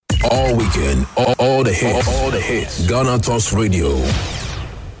All weekend, all the hits. All the hits. Ghana Talks Radio.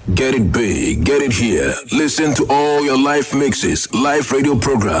 Get it big, get it here. Listen to all your live mixes, live radio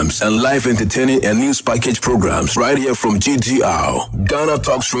programs, and live entertaining and news package programs right here from GTR, Ghana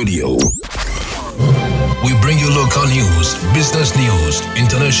Talks Radio. We bring you local news, business news,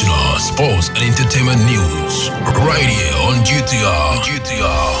 international, sports, and entertainment news right here on GTR.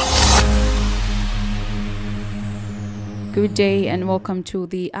 Good day and welcome to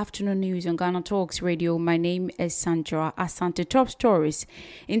the afternoon news on Ghana Talks Radio. My name is Sandra Asante. Top stories.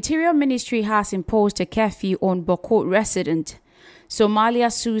 Interior Ministry has imposed a curfew on Boko resident. Somalia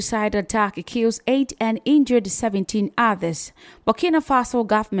suicide attack kills 8 and injured 17 others. Burkina Faso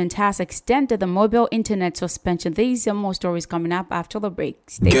government has extended the mobile internet suspension. These are more stories coming up after the break.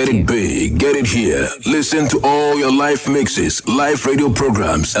 Get it big, get it here. Listen to all your live mixes, live radio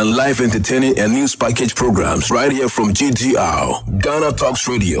programs, and live entertaining and news package programs right here from GTR, Ghana Talks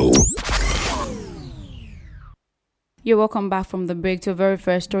Radio. You're welcome back from the break to a very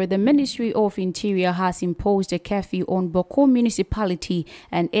first story. The Ministry of Interior has imposed a curfew on Boko municipality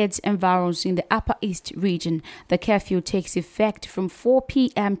and its environs in the Upper East region. The curfew takes effect from 4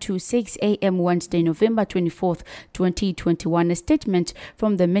 p.m. to 6 a.m. Wednesday, November 24th, 2021. A statement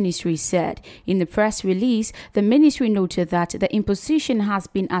from the ministry said. In the press release, the ministry noted that the imposition has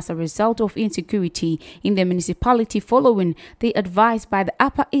been as a result of insecurity in the municipality following the advice by the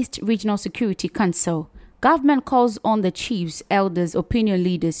Upper East Regional Security Council. Government calls on the chiefs, elders, opinion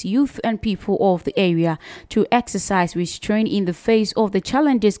leaders, youth and people of the area to exercise restraint in the face of the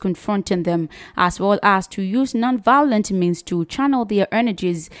challenges confronting them, as well as to use non-violent means to channel their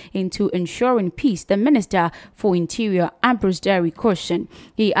energies into ensuring peace. The Minister for Interior, Ambrose Derry, cautioned.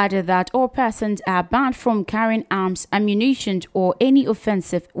 He added that all persons are banned from carrying arms, ammunition or any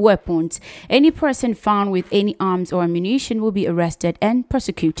offensive weapons. Any person found with any arms or ammunition will be arrested and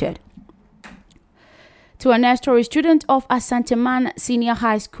prosecuted. To a next story, student of Asanteman Senior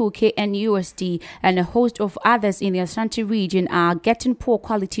High School KNUST and a host of others in the Ashanti region are getting poor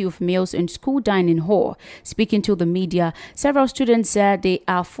quality of meals in school dining hall. Speaking to the media, several students said they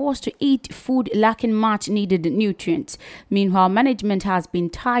are forced to eat food lacking much needed nutrients. Meanwhile, management has been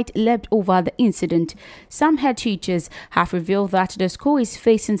tight-lipped over the incident. Some head teachers have revealed that the school is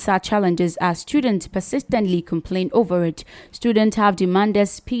facing such challenges as students persistently complain over it. Students have demanded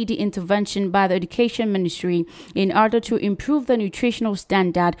speedy intervention by the Education Ministry in order to improve the nutritional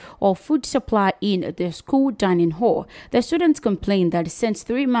standard of food supply in the school dining hall. The students complain that since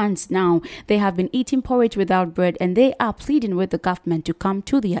 3 months now, they have been eating porridge without bread and they are pleading with the government to come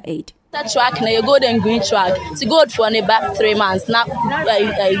to their aid. That track na you golden green track. It's good for about 3 months. Now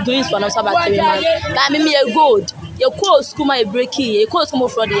green for about 3 months. That mean me a good. You call school my breaky. You call school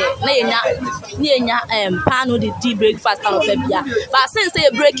for the na pan with the breakfast and Febia. But since they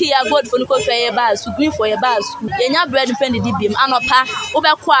breaky, you good for no coffee bars to green for your bars. You nya bread pen the beam. Anopa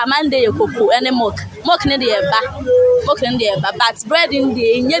over kwa Monday you cocoa and milk. Milk in the ba. Milk in the ba. But bread in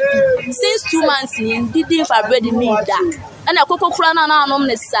the since 2 months in didn't for bread in me that. And a cocoa crana na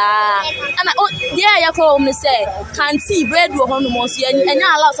omnesa. And yeah, you call me say, can't see bread will hold most and you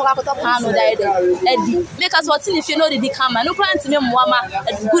allow some pan or Eddie. Make us what if you know the camera. No plan to me, Mama,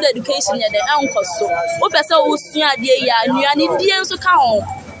 a good education at the uncle. So, what person who sneer the and you need to count.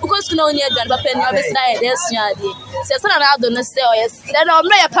 Because no near than Papa and Abbas died, there's Yadi. Says, I don't know, yes, then I'll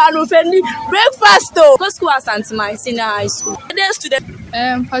make a pan of any breakfast though. Because school Santa my senior high school. There's to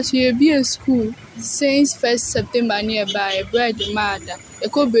the but you be a school since 1st September nearby bread mother. A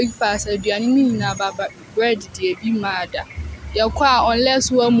cold breakfast at the enemy bread dear be mother. Your qua unless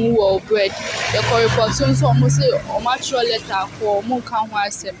one more bread. Your correspondence almost say or much letter for more can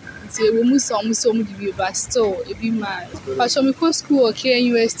was say we must almost but still it be mad. But some school okay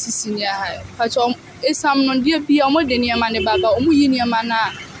UST senior high. But some non dear be a more than your money baba or your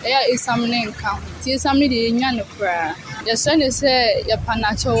mana. There is some name count. See somebody in Yana prayer. Your son is your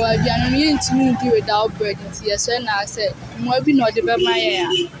panacho, you need to do without bread. Your son, I said, maybe not the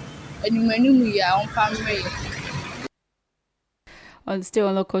my and you may on family. Still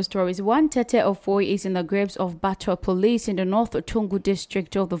on local stories, one Tete of 4 is in the grips of Battle police in the North Tongu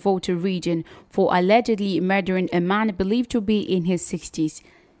district of the Volta region for allegedly murdering a man believed to be in his 60s.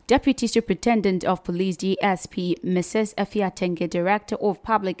 Deputy Superintendent of Police DSP Mrs. Afia Tenge, Director of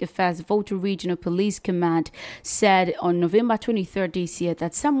Public Affairs, Volta Regional Police Command, said on November 23rd this year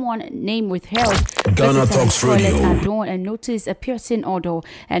that someone named withheld Ghana Talks Radio at dawn and noticed a piercing odor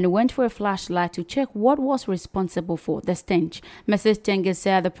and went for a flashlight to check what was responsible for the stench. Mrs. Tenge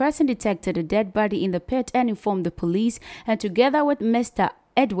said the person detected a dead body in the pit and informed the police, and together with Mr.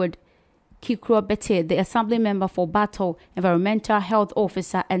 Edward Kikro Bete, the assembly member for Battle, environmental health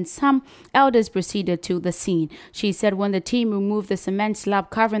officer, and some elders proceeded to the scene. She said when the team removed the cement slab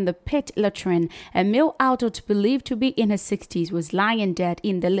covering the pit latrine, a male adult believed to be in his 60s was lying dead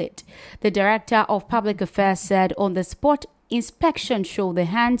in the lid. The director of public affairs said on the spot, inspection showed the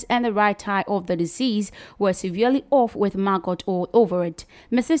hands and the right eye of the deceased were severely off with maggot all over it.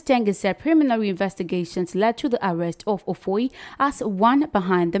 Mrs. Tengi said preliminary investigations led to the arrest of Ofoi as one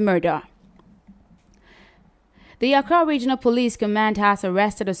behind the murder. The Accra Regional Police Command has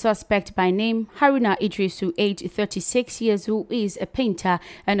arrested a suspect by name Haruna Idrisu, aged 36 years, who is a painter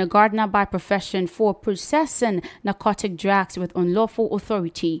and a gardener by profession, for possessing narcotic drugs with unlawful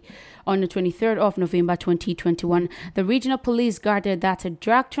authority. On the 23rd of November 2021, the regional police guarded that a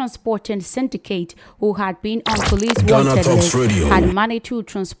drug transporting syndicate who had been on police wanted list had managed to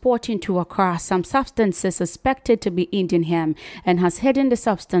transport into Accra some substances suspected to be Indian hemp and has hidden the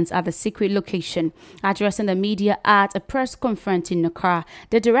substance at the secret location. Addressing the media at a press conference in Accra,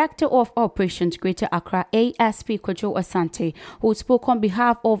 the director of operations Greater Accra, ASP Kojo Asante, who spoke on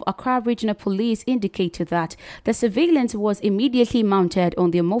behalf of Accra Regional Police, indicated that the surveillance was immediately mounted on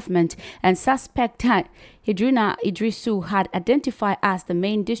their movement and suspect Haruna Idrisu had identified as the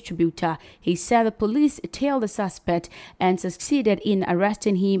main distributor. He said the police tailed the suspect and succeeded in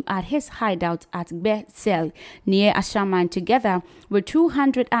arresting him at his hideout at Bethel near Ashaman, together with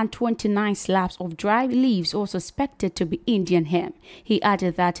 229 slabs of dry leaves all suspected to be Indian hemp. He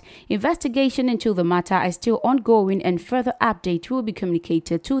added that investigation into the matter is still ongoing and further update will be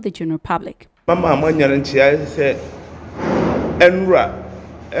communicated to the general public.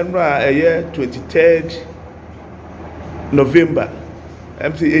 Enra 23rd November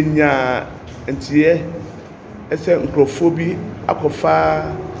MC enya ntie ese nkrofobi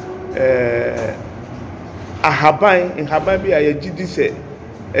akofa ahaban bi ayegidi se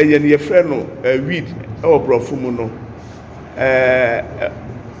eye ne yefre no weed e obrofo mu no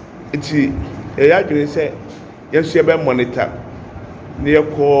nti eya dwene se yenso ye be monitor ne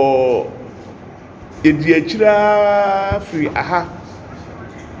yeko edi akira free aha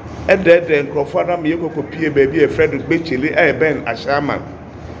and Crawford, me go copy baby a friend with Betchely, Ben Ashaman.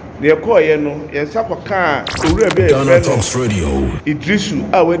 Near Koyeno, Yasaka car, Ghana Talks Radio.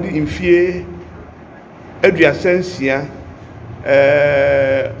 Idrisu, I went in fear, Edria Sensia,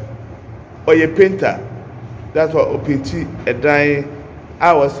 or a painter. That's what OPT a dying.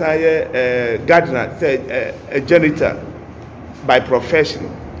 I was a gardener, said a janitor by profession.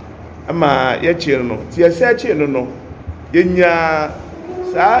 I'm a yachino, Tiasachi, no, Yenya.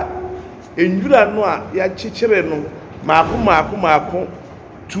 Sa enjura no a ya chichire no maako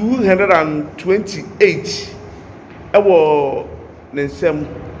 228 ewo nensem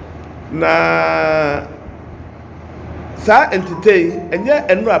na sa entity enye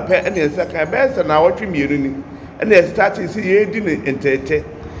enu apɛ ene nsaka bɛsa na wɔtwe mienu ni ene start si ye di ne entete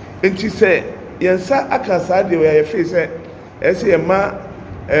enti sɛ yensa aka sa de we ye fe sɛ ese ye ma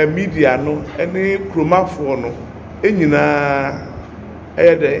media no ene kromafo no enyina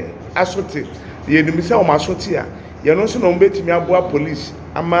ede asote ye nimisa o masote a ye no so no mbetimi aboa police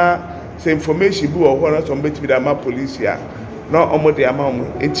ama se information bi wo ho na so mbetimi da ama police a na omode ama omo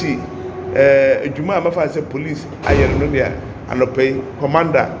enti edwuma amafa se police ayere no dia anopai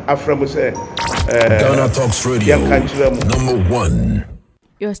commander aframo se Ghana Talks Radio #1.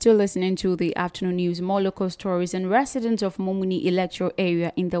 You're still listening to the afternoon news. More local stories. And residents of Momuni electoral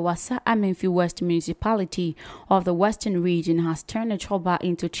area in the Wasa Amenfi West municipality of the Western region has turned a choba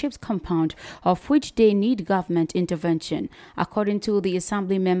into chips compound, of which they need government intervention. According to the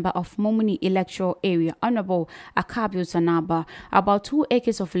assembly member of Momuni electoral area, Honorable Akabio Sanaba, about 2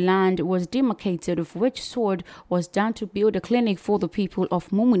 acres of land was demarcated, of which sword was done to build a clinic for the people of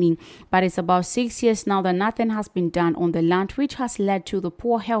Momuni. But it's about 6 years now that nothing has been done on the land, which has led to the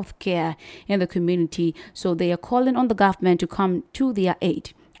poor health care in the community, so they are calling on the government to come to their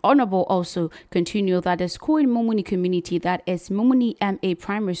aid. Honorable also continued that the school in Momuni community, that is Momuni MA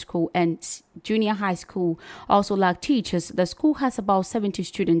Primary School and Junior High School, also lack teachers. The school has about 70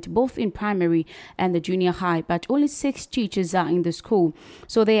 students, both in primary and the junior high, but only 6 teachers are in the school.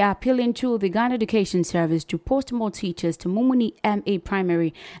 So they are appealing to the Ghana Education Service to post more teachers to Momuni MA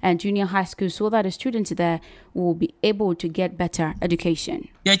Primary and Junior High School so that the students there will be able to get better education.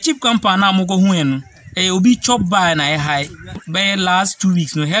 Yeah, cheap company mugo huenu. Obi chop by na high by last 2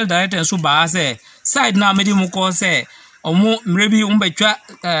 weeks no health director so ba say side na medi mu ko say omo mrebi umbetwa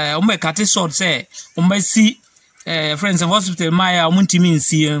umbekate short say umbesi friends hospital maya omuntimi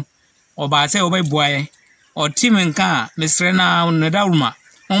nsie oba say obai boy o team nka mesre na nedawuma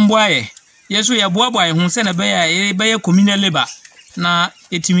omboaye yeso ya boaboy hu say na be ya communal labor na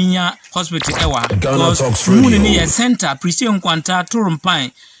etiminya hospital ewa because Mumuni ni a center precision kwanta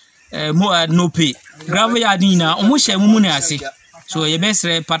turumpan nope gravel yard nyina omo hye Mumuni ase so ye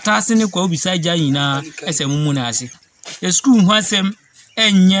besre patase ne kwa obisa gya nyina ese Mumuni ase the school ho asem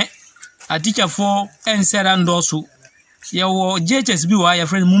enye a teacher for ensera ndoso ye wo JHS bi wa ya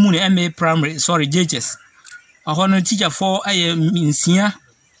friend Mumuni MA primary sorry JHS ahono teacher for aye nsia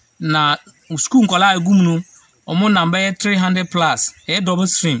na school nkola agumnu omo number 300 plus double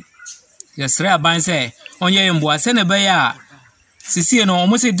stream yes re aban say onye mbo ase ne be ya sisi no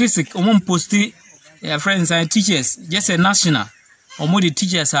omo say district omo posti friends and teachers just a national omo the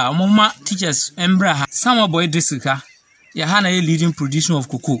teachers are omo ma teachers embra ha some boy district ha ya ha na leading production of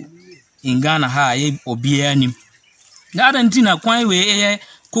cocoa in Ghana ha ye obia anim garden tina kwan we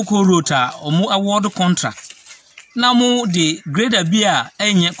cocoa rota omo award contract na mo the grader bia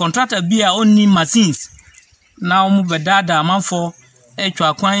enye contractor bia oni machines na omo bedada manfo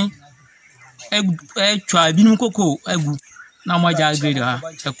etwa kwan etwa binum cocoa agu na mo ja grader ha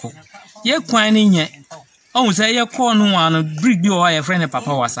eko ye kwan ni nye ohun say ye call no one brick bi o ya friend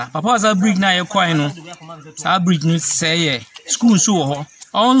papa wasa brick na ye kwan no sa brick ni say ye school so ho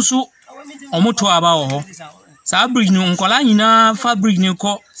onso omoto aba ho sa brick ni nkola nyina fabric ni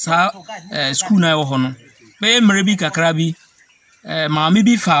ko sa school na ho no be mere bi kakra bi maami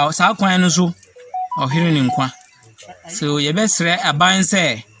bi fa sa kwan no so ohire ni nkwa so ye besre aban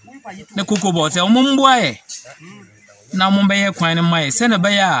say ne kokobo say omumbo aye na omumbe ye kwan ni mai se ne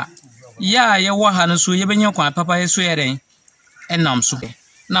be ya ye wa ha no so ye benya kwan papa ye so ye den enam so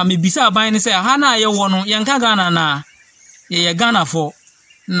na me bisa aban ni say ha na ye wo no ye nka Ghana na ye Ghana for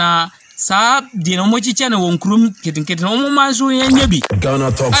na sa di no mochiche na wonkurum ketinketi no moma so ye nya bi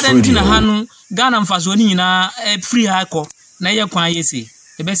Ghana Talks adantina Radio. hanu Ghana mfaso ni nyina free ha ko na ye kwan ye si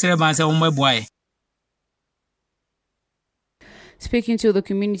e be sere ban say wo mboae. Speaking to the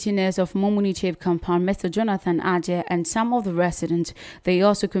community nurse of Mumuni Chief Compound, Mr. Jonathan Aje, and some of the residents, they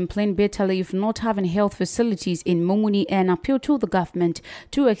also complained bitterly of not having health facilities in Mumuni and appealed to the government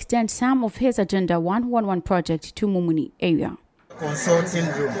to extend some of his Agenda 111 project to Mumuni area. Consulting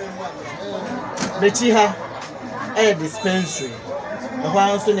room. Bechiha, a dispensary. The one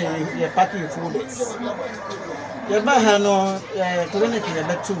also a packing fooders. Yabahano, clinic in a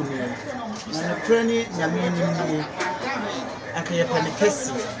battery, and a cranny, Yamini. Akaya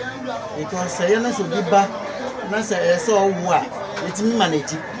panikesi because yana so biba na say so wo a etimi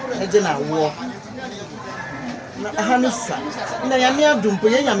manage eje na wo na hanusa na yame adumpo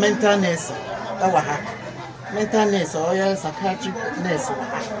yenya mental nurse wa ha mental nurse or ya psychiatric nurse wa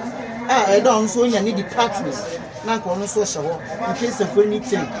ha don so nya ni department na ko no so hye ho in case of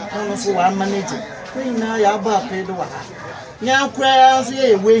anything no so wa manage na ya ba pe do wa ha nya kura so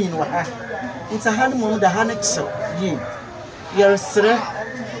ye we yin wa ha nta han mom da ha na kye yi yersre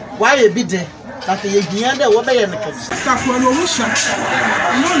why e bi de that ye hia de wo be ye nka kafo no mu sha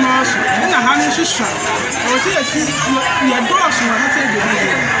no so na ha no sha o se esi ye do so ha se de bi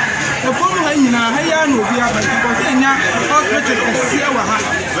e ko no ha nyina ha ya no obi aba ko se nya hospital kesi wa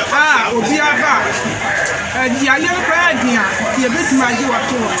ha obi aba ya ye ko adia ye beti ma ji wa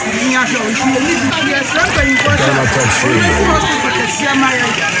to nya so o se ni bi ye sra pa ni ko hospital kesi ma ya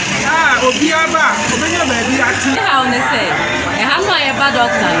obi aba obenya ba bi ati how ne say e ha no ye ba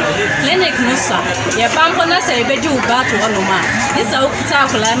doctor clinic no so ye pampo na say beji uba to no ma this okuta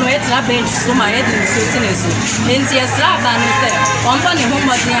akola no e tra bench so ma ye din so tineso enti ye sra ba no say ombo ne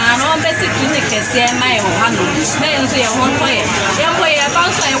homo tin ano besi clinic kese ma ye ho ha no na ye nso ye ho to ye mbo ye ba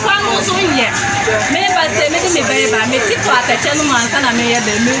so ye kwa no so nye me ba say me di me be ba me tito atache no man sana me ye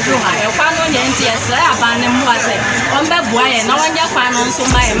be me dro ha ye kwa no nye enti ye sra ba ne mo ase ombe bua ye na wanya kwa no so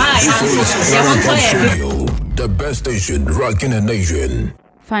ma ye The best station rocking the nation.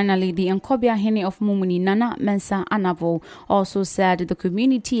 Finally, the Nkobia Hene of Mumuni, Nana Mensa Anavo, also said the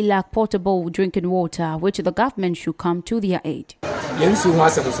community lack portable drinking water, which the government should come to their aid.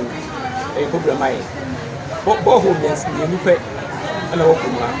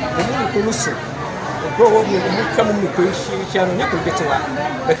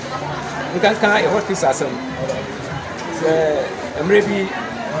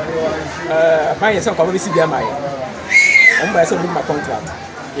 My son probably see my my contract.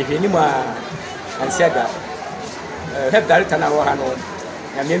 If you need and said that have director now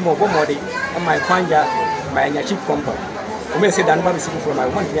and then more body on my panja, my chief company. I may say that I'm from my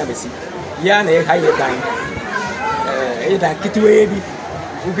one year. Yan a higher time. A kitty we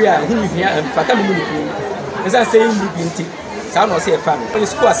are who here and Fatamuni. As I say, you sound or say a family. But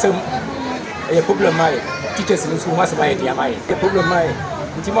it's quite some a problem. My teachers in school must buy the my problem. My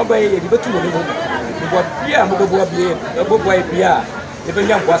Timobay, the two of them, what Pia, Mobo, a boy, Pia, Even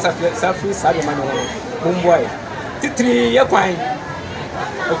young was a self-free Saddleman, Mumbai. Titri, your quine.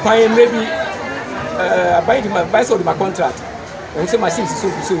 A quine maybe binding my bicycle my contract. And so my sins is so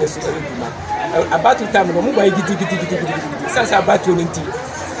serious. About to time, no Mumbai, since I bought 20.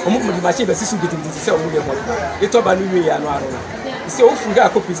 The machine is so good to sell million. It's all about New Year and one. It's so full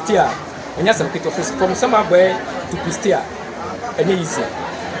of Pistia, and yes, a bit of from somewhere to Pistia, and easy.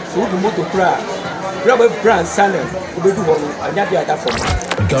 So we move to Prague. Robert Brand, son, who will do one, and that other form.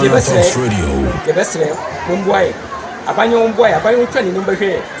 Ghana Talks Radio. The best one boy. A banyan boy, a banyan training number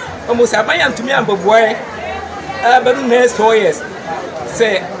here. Almost a banyan to me, and boy. But next 4 years.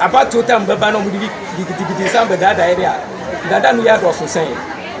 Say about 2 times, but I don't be some of that area. That we are also saying.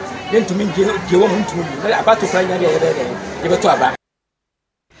 Then to me, you want to about to find the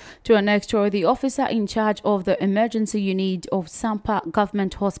To our next story, the officer in charge of the emergency unit of Sampa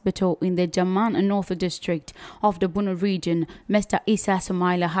Government Hospital in the Jaman North District of the Bono region, Mr. Issa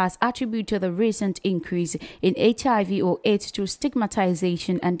Samaila, has attributed the recent increase in HIV or AIDS to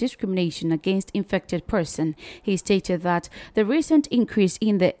stigmatization and discrimination against infected person. He stated that the recent increase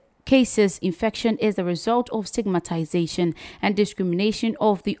in the cases infection is the result of stigmatization and discrimination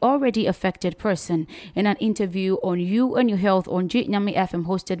of the already affected person. In an interview on You and Your Health on Nyame FM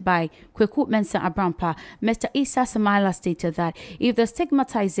hosted by Kweku Mensa Abrampa, Mr. Issa Samaila stated that if the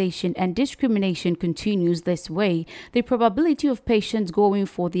stigmatization and discrimination continues this way, the probability of patients going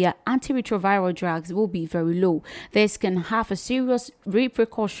for their antiretroviral drugs will be very low. This can have a serious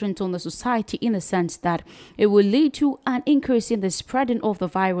repercussions on the society in the sense that it will lead to an increase in the spreading of the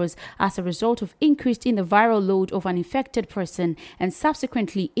virus as a result of increase in the viral load of an infected person and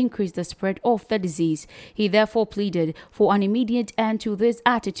subsequently increase the spread of the disease. He therefore pleaded for an immediate end to this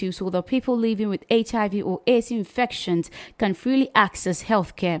attitude so that people living with HIV or AIDS infections can freely access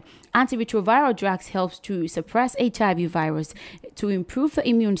healthcare. Antiretroviral drugs helps to suppress HIV virus, to improve the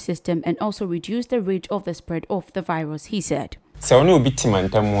immune system and also reduce the rate of the spread of the virus, he said. So no bit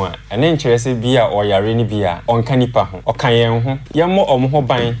mantamua, and interest bia or yarini bia, on canipa, or cayen, yamo or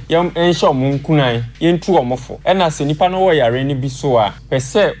mohobain, yam ensure munkunai, yen two or mofo, and as nipano yarini bisoa, per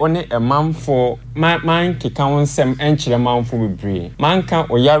se only a man for man kikawan sem enchile man for bree. Manka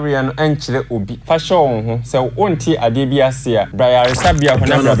or yarian enchile ubi, fashion, so won't tea a debia sea, Briar Sabia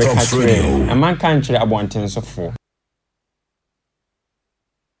whenever the country, a man can't abwantin so for.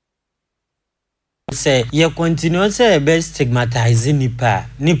 Say ye continue say be stigmatizing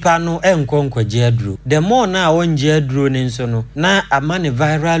nipa no enkonkwa jedru the more na wonje adru ne nso no na amane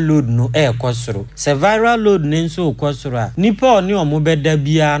viral load no ekosoro se viral load ne nso okosoro a nipa oni omobeda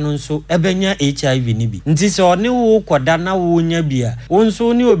bia no nso ebenya HIV ni bi nti se oni wo koda na wo nya bia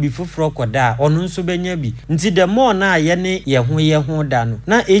wonso ni obi foforo koda ono nso benya bi nti the more na ye ne ye ho da no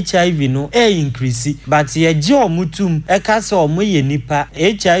na HIV no increase but ye je omutum eka se omoye nipa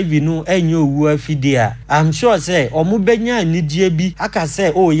HIV no enye owu afi I'm sure say omubenya nidie bi aka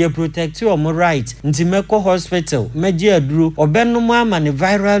say oh ye protect your right nti meko hospital meje aduro obenum ama ne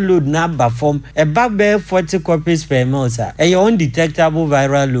viral load na ba form e ba be 40 copies per month e your undetectable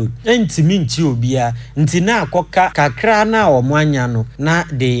viral load ntimi nchi obia nti na akoka kakra na omanya no na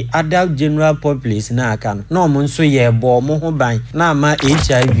the adult general populace na aka no na omo nso ye bo omo ho ban na ama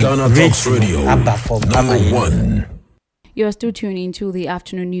HIV Ghana Talks Radio aba form #1. You are still tuning into the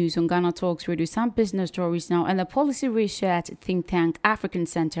afternoon news on Ghana Talks Radio. Some business stories now, and the policy research think tank African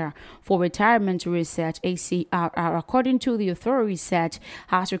Center for Retirement Research (ACRR), according to the authority research,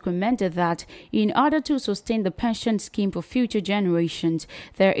 has recommended that in order to sustain the pension scheme for future generations,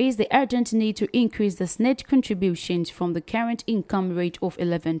 there is the urgent need to increase the SNIT contributions from the current income rate of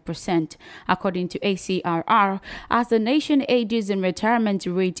 11%. According to ACRR, as the nation ages and retirement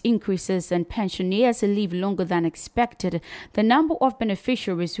rate increases and pensioners live longer than expected, the number of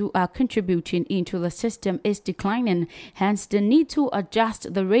beneficiaries who are contributing into the system is declining. Hence, the need to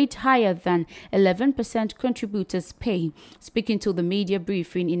adjust the rate higher than 11% contributors pay. Speaking to the media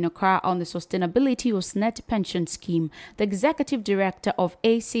briefing in Accra on the sustainability of SNET pension scheme, the executive director of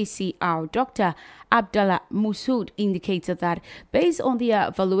ACCR, Dr. Abdallah Musood, indicated that based on the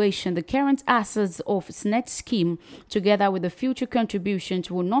evaluation, the current assets of SNET scheme, together with the future contributions,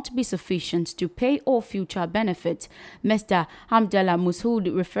 will not be sufficient to pay all future benefits. Mr. Abdallah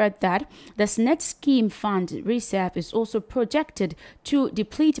Musood referred that the SNET scheme fund reserve is also projected to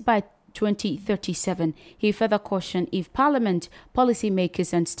deplete by 2037. He further cautioned if Parliament,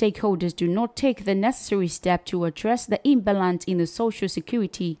 policymakers and stakeholders do not take the necessary step to address the imbalance in the social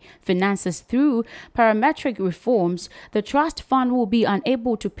security finances through parametric reforms, the trust fund will be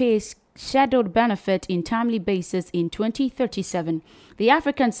unable to pay scheduled benefit in timely basis in 2037. The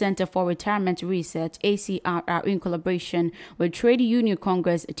African Center for Retirement Research, ACRR, in collaboration with Trade Union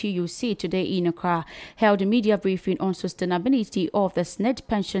Congress, TUC, today in Accra, held a media briefing on sustainability of the SNED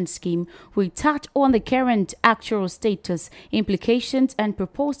pension scheme. We touched on the current actual status, implications, and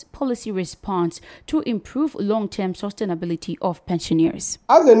proposed policy response to improve long-term sustainability of pensioners.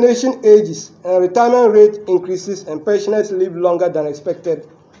 As the nation ages and retirement rate increases and pensioners live longer than expected,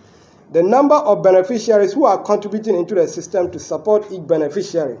 the number of beneficiaries who are contributing into the system to support each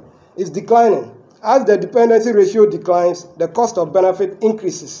beneficiary is declining. As the dependency ratio declines, the cost of benefit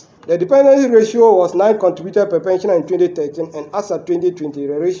increases. The dependency ratio was 9 contributors per pensioner in 2013, and as of 2020,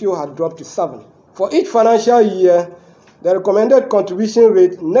 the ratio had dropped to 7. For each financial year, the recommended contribution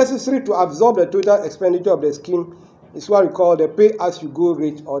rate necessary to absorb the total expenditure of the scheme is what we call the pay-as-you-go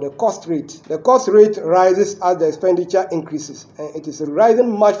rate or the cost rate. The cost rate rises as the expenditure increases, and it is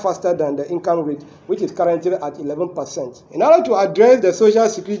rising much faster than the income rate, which is currently at 11%. In order to address the social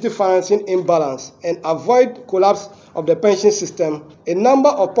security financing imbalance and avoid collapse of the pension system, a number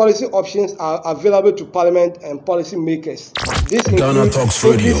of policy options are available to Parliament and policy makers. This includes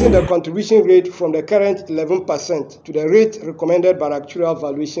increasing the contribution rate from the current 11% to the rate recommended by actuarial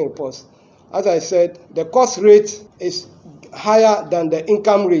valuation reports. As I said, the cost rate is higher than the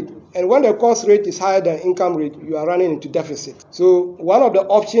income rate. And when the cost rate is higher than income rate, you are running into deficit. So one of the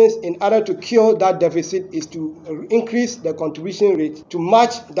options in order to kill that deficit is to increase the contribution rate to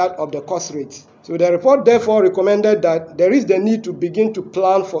match that of the cost rate. So the report therefore recommended that there is the need to begin to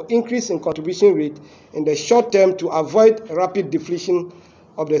plan for increase in contribution rate in the short term to avoid rapid depletion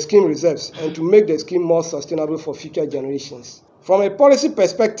of the scheme reserves and to make the scheme more sustainable for future generations. From a policy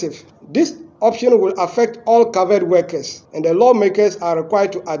perspective, this option will affect all covered workers, and the lawmakers are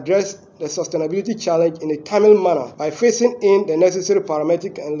required to address the sustainability challenge in a timely manner by phasing in the necessary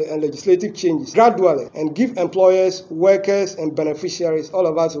parametric and legislative changes gradually and give employers, workers, and beneficiaries, all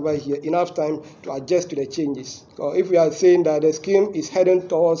of us over here, enough time to adjust to the changes. So if we are saying that the scheme is heading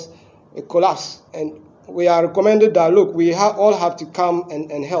towards a collapse, and we are recommended that, look, we all have to come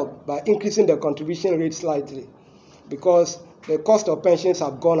and help by increasing the contribution rate slightly, because the cost of pensions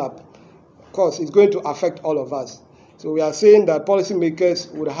have gone up. Of course, it's going to affect all of us. So we are saying that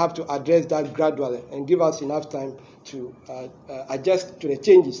policymakers would have to address that gradually and give us enough time to adjust to the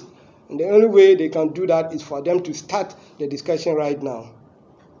changes. And the only way they can do that is for them to start the discussion right now.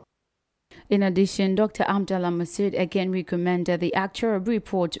 In addition, Dr. Abdallah Masood again recommended the actual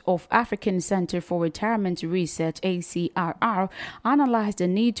report of African Center for Retirement Research, ACRR, analyzed the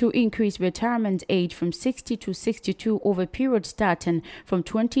need to increase retirement age from 60 to 62 over a period starting from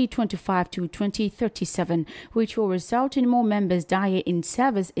 2025 to 2037, which will result in more members dying in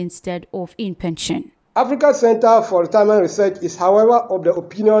service instead of in pension. Africa Center for Retirement Research is, however, of the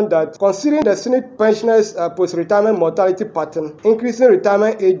opinion that considering the SNED pensioners' post-retirement mortality pattern, increasing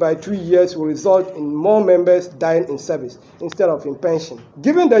retirement age by 2 years will result in more members dying in service instead of in pension.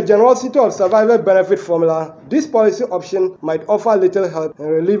 Given the generosity of survivor benefit formula, this policy option might offer little help in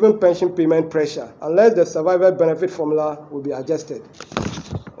relieving pension payment pressure unless the survivor benefit formula will be adjusted.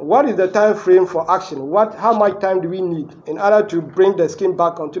 What is the time frame for action? How much time do we need in order to bring the scheme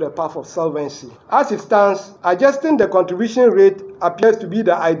back onto the path of solvency? As it stands, adjusting the contribution rate appears to be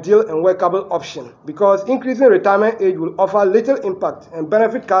the ideal and workable option because increasing retirement age will offer little impact and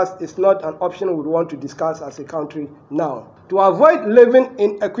benefit cuts is not an option we would want to discuss as a country now. To avoid leaving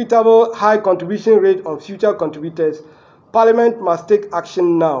inequitable high contribution rate on future contributors, Parliament must take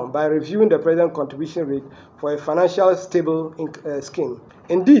action now by reviewing the present contribution rate for a financially stable scheme.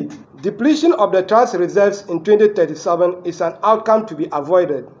 Indeed, depletion of the trust reserves in 2037 is an outcome to be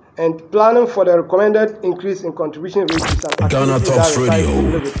avoided, and planning for the recommended increase in contribution rate is an activity Ghana Talks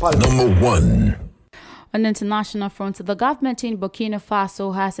Radio, #1. On the international front, the government in Burkina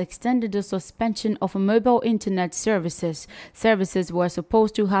Faso has extended the suspension of mobile internet services. Services were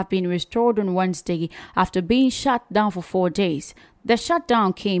supposed to have been restored on Wednesday after being shut down for 4 days. The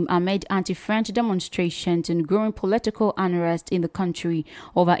shutdown came amid anti-French demonstrations and growing political unrest in the country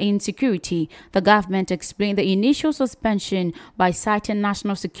over insecurity. The government explained the initial suspension by citing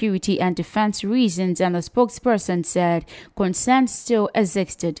national security and defense reasons, and the spokesperson said concerns still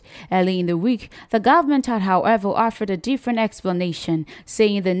existed. Early in the week, the government had, however, offered a different explanation,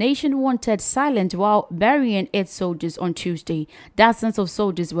 saying the nation wanted silence while burying its soldiers on Tuesday. Dozens of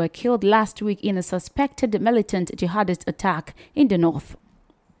soldiers were killed last week in a suspected militant jihadist attack in the north.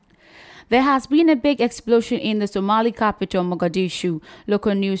 There has been a big explosion in the Somali capital, Mogadishu.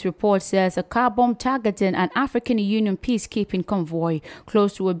 Local news report says a car bomb targeted an African Union peacekeeping convoy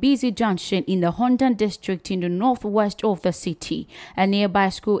close to a busy junction in the Hondan district in the northwest of the city. A nearby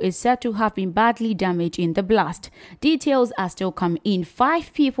school is said to have been badly damaged in the blast. Details are still coming in.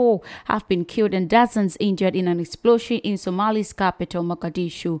 5 people have been killed and dozens injured in an explosion in Somali's capital,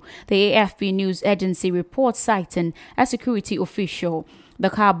 Mogadishu. The AFP news agency reports citing a security official. The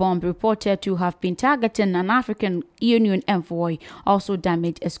car bomb reported to have been targeting an African Union envoy, also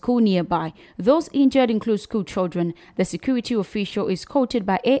damaged a school nearby. Those injured include school children. The security official is quoted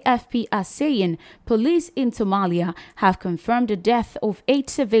by AFP as saying police in Somalia have confirmed the death of 8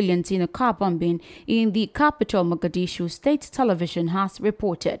 civilians in a car bombing in the capital, Mogadishu, state television has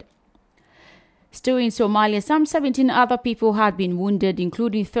reported. Still in Somalia, some 17 other people had been wounded,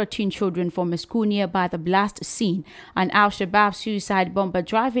 including 13 children from a school nearby the blast scene. An Al-Shabaab suicide bomber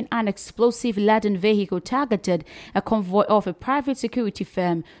driving an explosive-laden vehicle targeted a convoy of a private security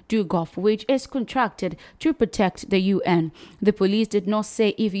firm, Dugov, which is contracted to protect the UN. The police did not say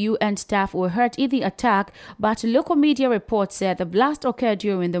if UN staff were hurt in the attack, but local media reports said the blast occurred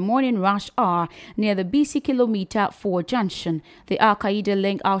during the morning rush hour near the BC Kilometer 4 junction. The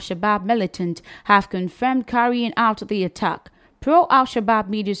Al-Qaeda-linked Al-Shabaab militant have confirmed carrying out the attack. Pro-Al-Shabaab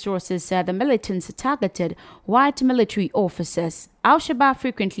media sources said the militants targeted white military officers. Al-Shabaab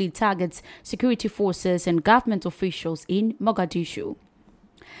frequently targets security forces and government officials in Mogadishu.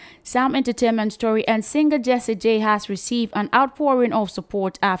 Some entertainment story and singer Jessie J has received an outpouring of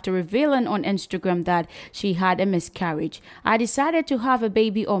support after revealing on Instagram that she had a miscarriage. I decided to have a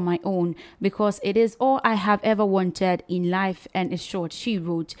baby on my own because it is all I have ever wanted in life and it's short, she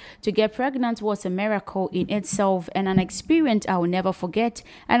wrote. To get pregnant was a miracle in itself and an experience I will never forget,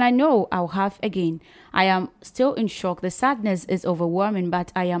 and I know I'll have again. I am still in shock. The sadness is overwhelming,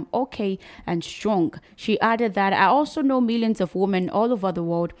 but I am okay and strong. She added that I also know millions of women all over the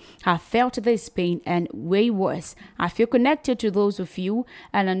world have felt this pain and way worse. I feel connected to those of you,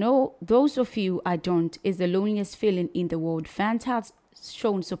 and I know those of you I don't is the loneliest feeling in the world. Fans have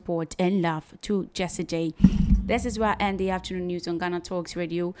shown support and love to Jessie J. This is where I end the afternoon news on Ghana Talks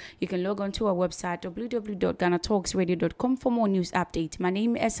Radio. You can log on to our website www.ghanatalksradio.com for more news updates. My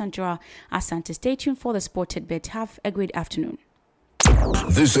name is Sandra Asante. Stay tuned for the sported bit. Have a great afternoon.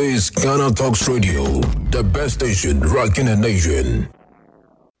 This is Ghana Talks Radio, the best station rocking the nation.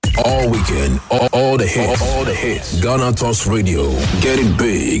 All weekend, all the hits. Ghana Talks Radio. Get it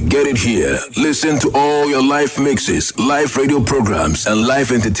big, get it here. Listen to all your live mixes, live radio programs, and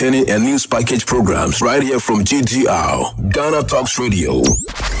live entertaining and news package programs right here from GTR. Ghana Talks Radio.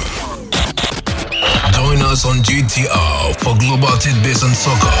 Join us on GTR for global tidbits and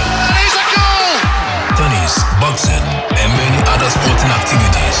soccer, tennis, boxing, and many other sporting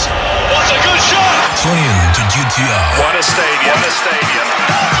activities. What a good shot! Tune in to GTR. What a stadium.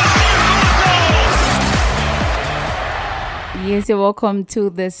 Yes, you're welcome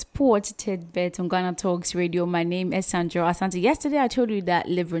to the Sport Tidbit on Ghana Talks Radio. My name is Sandra Asante. Yesterday, I told you that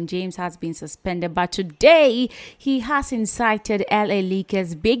LeBron James has been suspended, but today he has incited LA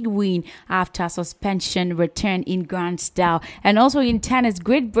Lakers' big win after suspension return in grand style. And also in tennis,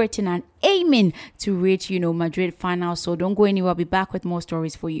 Great Britain are aiming to reach, Madrid final. So don't go anywhere. I'll be back with more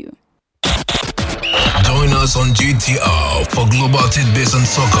stories for you. Join us on GTR for global tidbits and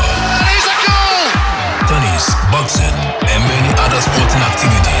soccer, tennis, boxing, and many other sporting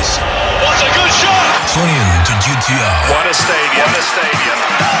activities. What a good shot! Tune in to GTR. What a stadium.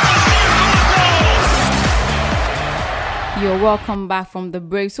 You're welcome back from the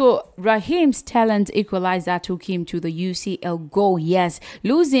break. So, Raheem Sterling's equalizer took him to the UCL goal. Yes,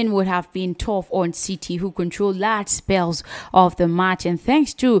 losing would have been tough on City, who controlled large spells of the match. And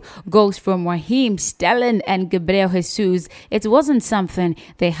thanks to goals from Raheem Sterling and Gabriel Jesus, it wasn't something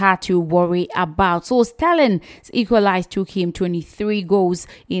they had to worry about. So, Sterling's equalizer took him 23 goals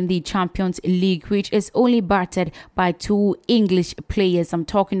in the Champions League, which is only battered by 2 English players. I'm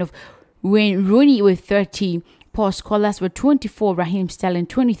talking of Wayne Rooney with 30. Paul Scholes with 24, Raheem Sterling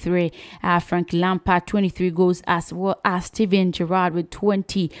 23, Frank Lampard 23 goals, as well as Steven Gerrard with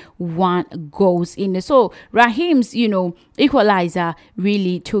 21 goals in it. So Raheem's, equalizer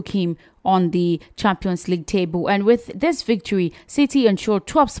really took him on the Champions League table. And with this victory, City ensure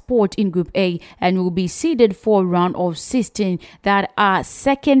top spot in Group A and will be seeded for round of 16 that are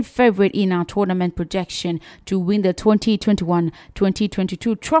second favorite in our tournament projection to win the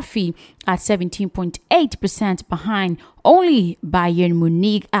 2021-2022 trophy at 17.8% behind only Bayern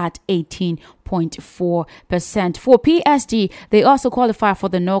Munich at 18.4%. For PSG, they also qualify for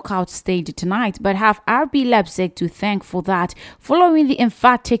the knockout stage tonight, but have RB Leipzig to thank for that. Following the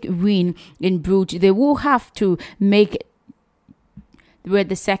emphatic win in Bruges, they will have to make with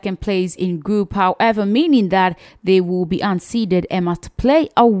the second place in group, however, meaning that they will be unseeded and must play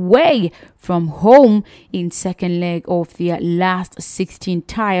away from home in second leg of their last 16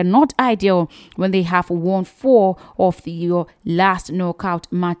 tie. Not ideal when they have won 4 of your last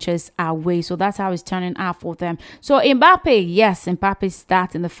knockout matches away. So that's how it's turning out for them. So Mbappe, yes, Mbappe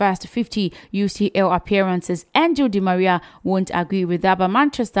starts in the first 50 UCL appearances. Angel Di Maria won't agree with that, but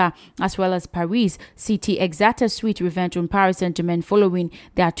Manchester as well as Paris City exacted sweet revenge on Paris Saint-Germain following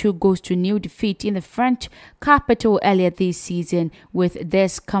their 2-0 defeat in the French capital earlier this season with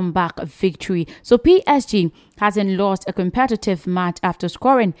this comeback victory. So PSG hasn't lost a competitive match after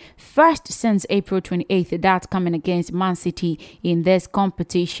scoring first since April 28th. That's coming against Man City in this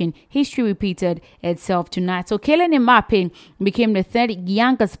competition. History repeated itself tonight. So Kylian Mbappe became the third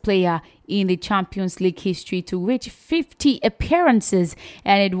youngest player in the Champions League history to reach 50 appearances,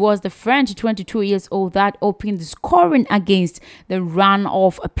 and it was the French 22 years old that opened the scoring against the run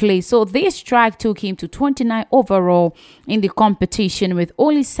of play. So this strike took him to 29 overall in the competition, with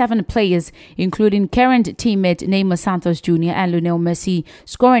only 7 players, including current teammate Neymar Santos Jr. and Lionel Messi,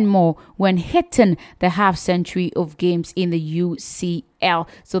 scoring more when hitting the half century of games in the UCL.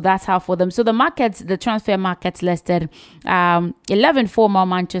 So that's how for them. So the transfer markets listed 11 former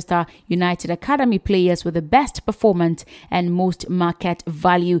Manchester United Academy players with the best performance and most market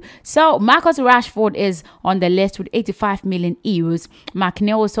value. So Marcus Rashford is on the list with 85 million euros.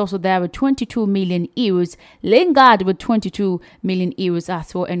 McNeil is also there with 22 million euros. Lingard with 22 million euros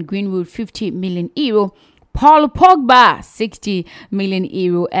as well, and Greenwood 50 million euro. Paul Pogba 60 million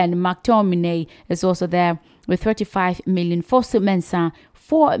euro, and McTominay is also there with 35 million. Fosu Mensah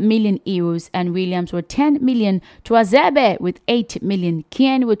 4 million euros, and Williams with 10 million. Tuazebe with 8 million.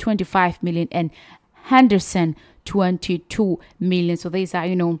 Keane with 25 million, and Henderson 22 million. So these are,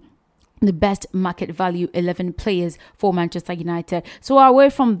 the best market value 11 players for Manchester United. So away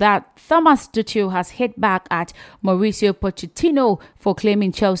from that, Thomas Tuchel has hit back at Mauricio Pochettino for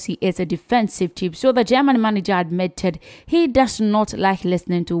claiming Chelsea is a defensive team. So the German manager admitted he does not like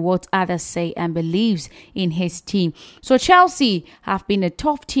listening to what others say and believes in his team. So Chelsea have been a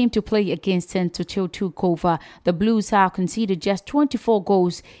tough team to play against since Tuchel took over. The Blues have conceded just 24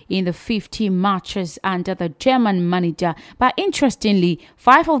 goals in the 15 matches under the German manager. But interestingly,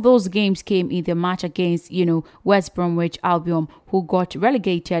 5 of those games came in the match against, West Bromwich Albion, who got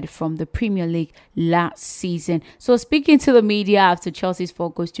relegated from the Premier League last season. So speaking to the media after Chelsea's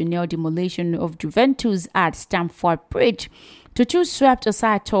focus to nail demolition of Juventus at Stamford Bridge, Tuchel swept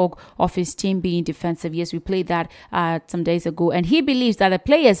aside talk of his team being defensive. Yes, we played that some days ago. And he believes that the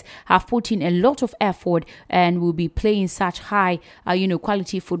players have put in a lot of effort and will be playing such high,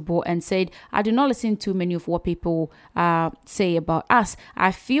 quality football, and said, I do not listen to many of what people say about us.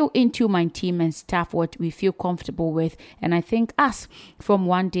 I feel into my team and staff what we feel comfortable with. And I think us, from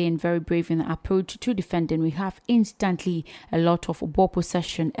one day and very brave in the approach to defending, we have instantly a lot of ball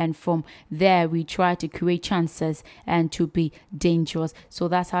possession. And from there, we try to create chances and to be dangerous. So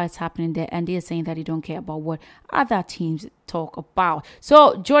that's how it's happening there, and they're saying that they don't care about what other teams talk about.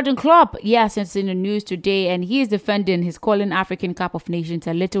 So Jurgen Klopp, yes, it's in the news today, and he is defending his calling African Cup of Nations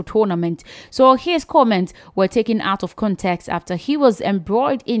a little tournament. So his comments were taken out of context after he was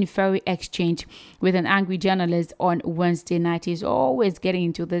embroiled in fiery exchange with an angry journalist on Wednesday night. He's always getting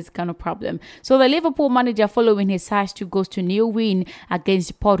into this kind of problem. So the Liverpool manager, following his side to goes to nil win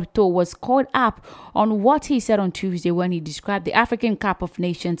against Porto, was caught up on what he said on Tuesday when he described the African Cup of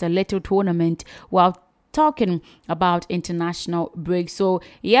Nations a little tournament while talking about international break. So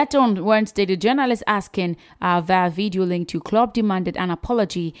yet on Wednesday, the journalist asking via video link to Klopp demanded an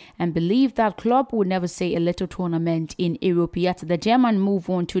apology and believed that Klopp would never say a little tournament in Europe. Yet the German moved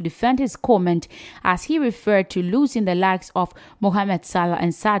on to defend his comment as he referred to losing the likes of Mohamed Salah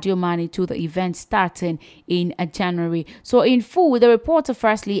and Sadio Mane to the event starting in January. So in full, the reporter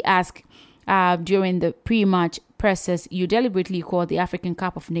firstly asked during the pre-match presses, you deliberately call the African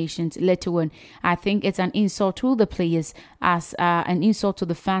Cup of Nations little one. I think it's an insult to the players, as an insult to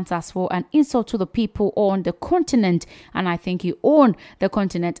the fans as well, an insult to the people on the continent, and I think you owe the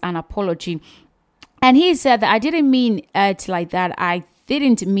continent an apology. And he said that I didn't mean it like that. I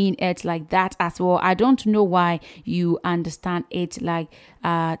didn't mean it like that as well. I don't know why you understand it like,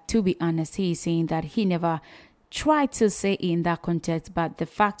 to be honest, he is saying that he never tried to say in that context, but the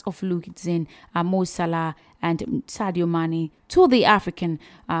fact of losing Mo Salah and Sadio Mane to the African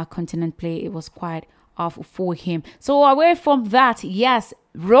continent play, it was quite for him. So away from that, yes,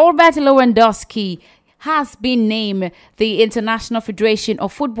 Robert Lewandowski has been named the International Federation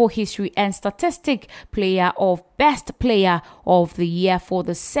of Football History and Statistic Best Player of the Year for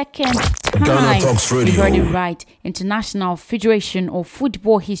the second time. Ghana Talks Radio. You heard it right. International Federation of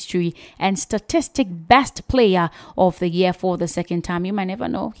Football History and Statistic Best Player of the Year for the second time. You might never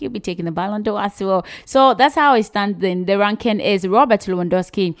know. He'll be taking the Ballon d'Or as well. So that's how it stands then. The ranking is Robert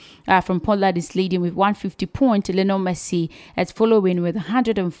Lewandowski from Poland is leading with 150 points. Lionel Messi is following with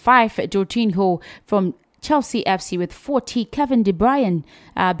 105. Jorginho from Chelsea FC with 40, Kevin De Bruyne,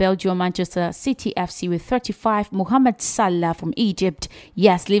 Belgium, Manchester City FC with 35, Mohamed Salah from Egypt,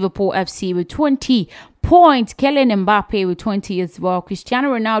 yes, Liverpool FC with 20 points, Kylian Mbappe with 20 as well, Cristiano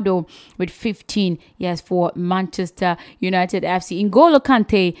Ronaldo with 15, yes, for Manchester United FC. N'Golo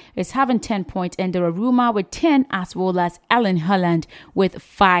Kante is having 10 points, and Donnarumma with 10, as well as Erling Haaland with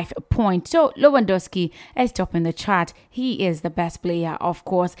 5 points. So Lewandowski is topping the chart. He is the best player, of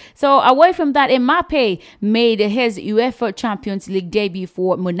course. So away from that, Mbappe made his UEFA Champions League debut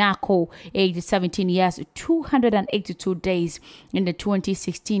for Monaco, aged 17 years, 282 days in the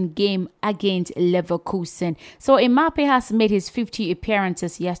 2016 game against Leverkusen. So Mbappe has made his 50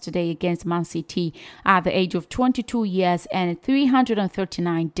 appearances yesterday against Man City at the age of 22 years and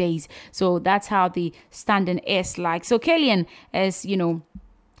 339 days. So that's how the standing is like. So Kylian is,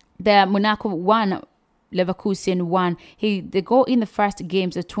 the Monaco won, Leverkusen won. The goal in the first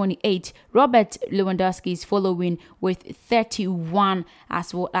games of 28. Robert Lewandowski is following with 31,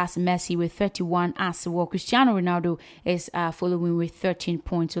 as well as Messi with 31 as well. Cristiano Ronaldo is following with 13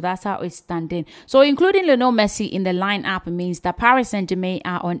 points. So that's how it's standing. So including Lionel Messi in the lineup means that Paris Saint-Germain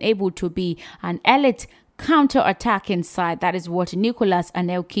are unable to be an elite counter-attacking side. That is what Nicolas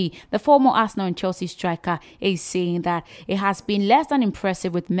Anelka, the former Arsenal and Chelsea striker, is saying, that it has been less than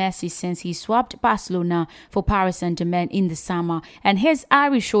impressive with Messi since he swapped Barcelona for Paris Saint-Germain in the summer, and his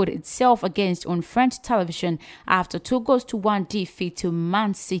eye showed itself against on French television after 2-1 defeat to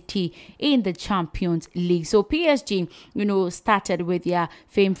Man City in the Champions League. So PSG, started with their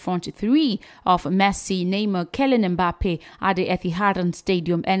famed front three of Messi, Neymar, Kylian Mbappe at the Etihad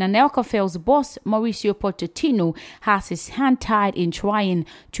Stadium, and Anelka feels boss Mauricio Pochettino has his hand tied in trying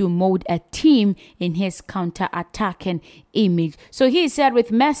to mold a team in his counter-attacking image. So he said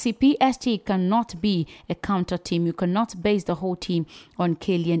with Messi, PSG cannot be a counter team. You cannot base the whole team on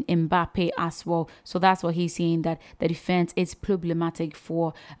Kylian Mbappe as well. So that's what he's saying, that the defense is problematic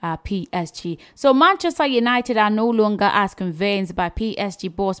for PSG. So Manchester United are no longer as convinced by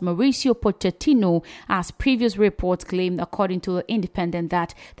PSG boss Mauricio Pochettino as previous reports claimed, according to the Independent,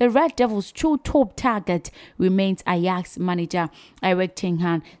 that the Red Devils' true top target remains Ajax manager Erik ten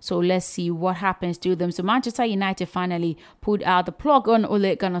Hag. So let's see what happens to them. So Manchester United finally put out the plug on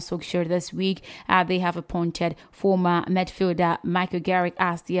Ole Gunnar Solskjaer this week. They have appointed former midfielder Michael Carrick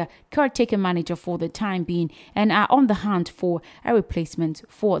as their caretaker manager for the time being, and are on the hunt for a replacement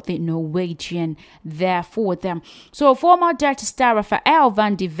for the Norwegian there for them. So former Dutch star Rafael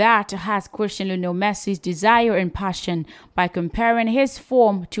van der Vaart has questioned Lionel Messi's desire and passion by comparing his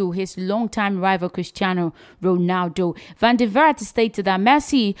form to his longtime rival Cristiano Ronaldo. Van der Vaart stated that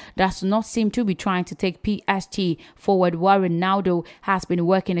Messi does not seem to be trying to take PSG forward, while Ronaldo has been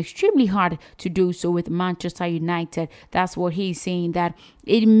working extremely hard to do so with Manchester United. That's what he's saying, that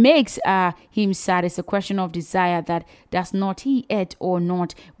it makes him sad. It's a question of desire, that does not he it or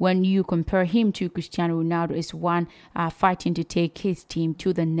not. When you compare him to Cristiano Ronaldo, is one fighting to take his team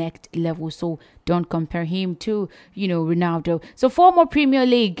to the next level. So don't compare him to, Ronaldo. So former Premier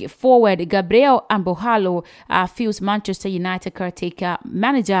League forward Gabriel Ambohalo feels Manchester United caretaker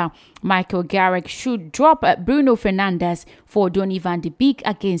manager Michael Carrick should drop Bruno Fernandes for Donny van de Beek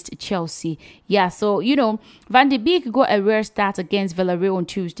against Chelsea. Yeah, so, Van de Beek got a rare start against Villarreal on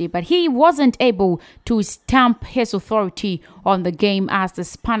Tuesday, but he wasn't able to stamp his authority on the game as the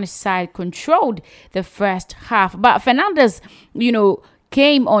Spanish side controlled the first half. But Fernandes,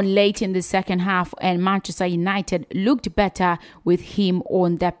 came on late in the second half, and Manchester United looked better with him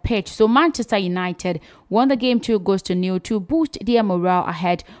on the pitch. So Manchester United won the game 2-0 to boost their morale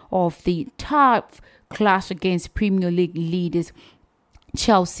ahead of the tough clash against Premier League leaders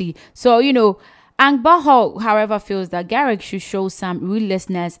Chelsea. So, Angbaho, however, feels that Carrick should show some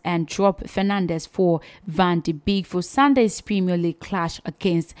ruthlessness and drop Fernandes for Van de Beek for Sunday's Premier League clash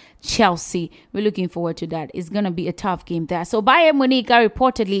against Chelsea. We're looking forward to that. It's going to be a tough game there. So Bayern Munich are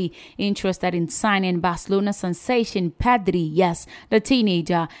reportedly interested in signing Barcelona sensation Pedri. Yes, the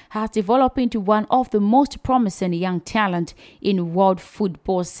teenager has developed into one of the most promising young talent in world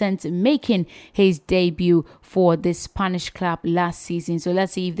football since making his debut for the Spanish club last season. So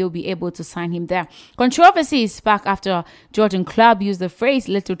let's see if they'll be able to sign him there. Controversy is back after Jordan Club used the phrase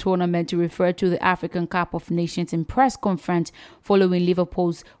 "little tournament" to refer to the African Cup of Nations in press conference following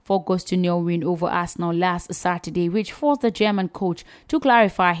Liverpool's 4-0 win over Arsenal last Saturday, which forced the German coach to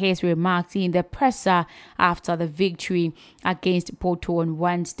clarify his remarks in the presser after the victory against Porto on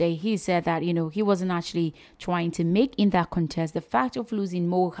Wednesday. He said that, he wasn't actually trying to make in that contest. The fact of losing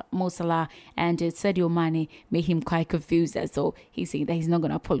Mo Salah and Sadio Mane made him quite confused. So he's saying that he's not going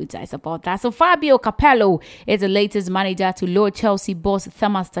to apologize about that. So Fabio Capello is the latest manager to lure Chelsea boss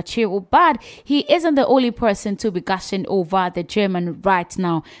Thomas Tuchel, but he isn't the only person to be gushing over the German right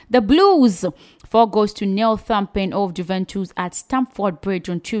now. The Blues 4-0 thumping of Juventus at Stamford Bridge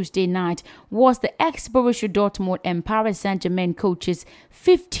on Tuesday night was the ex-Borussia Dortmund and Paris Saint-Germain coach's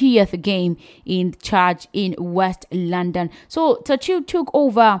 50th game in charge in West London. So Tuchel took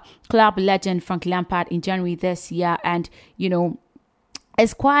over club legend Frank Lampard in January this year, and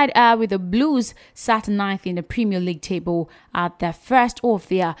it's quite with the Blues sat ninth in the Premier League table at the first of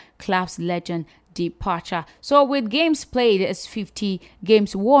their club's legend departure. So with games played, it's 50,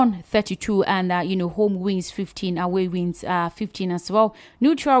 games won 32, and home wins 15, away wins 15 as well.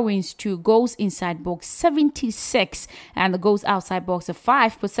 Neutral wins 2, goals inside box 76, and the goals outside box are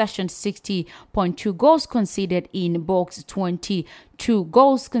 5, possession 60.2, goals conceded in box 22,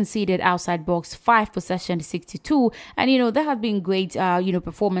 goals conceded outside box 5, possession 62, and there have been great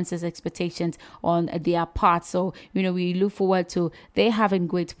performances, expectations on their part. So we look forward to they having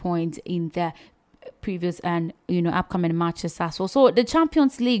great points in the previous and upcoming matches as well. So the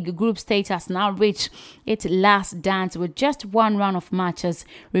Champions League group stage has now reached its last dance with just one round of matches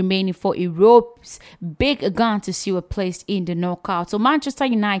remaining for Europe's big gun to see a place in the knockout. So Manchester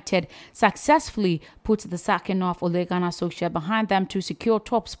United successfully put the second of Ole Gunnar Solskjaer behind them to secure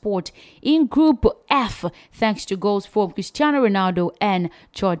top spot in Group F thanks to goals from Cristiano Ronaldo and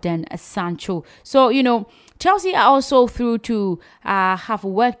Jordan Sancho. So Chelsea are also through to have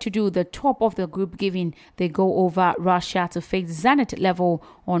work to do, the top of the group, given they go over Russia to face Zenit level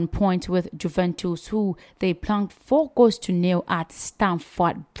on point with Juventus, who they plunked 4-0 at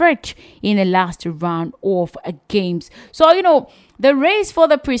Stamford Bridge in the last round of games. So, the race for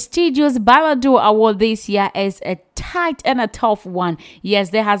the prestigious Ballon d'Or award this year is a tight and a tough one. Yes,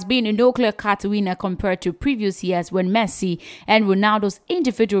 there has been no clear-cut winner compared to previous years when Messi and Ronaldo's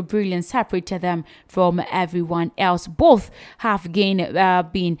individual brilliance separated them from everyone else. Both have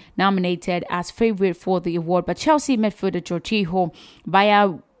been nominated as favorite for the award, but Chelsea midfielder Jorginho,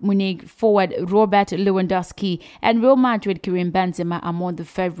 Bayern Munich forward Robert Lewandowski, and Real Madrid Karim Benzema among the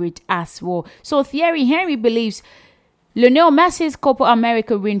favorite as well. So Thierry Henry believes Lionel Messi's Copa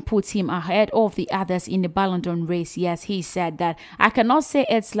America win puts him ahead of the others in the Ballon d'Or race. Yes, he said that. I cannot say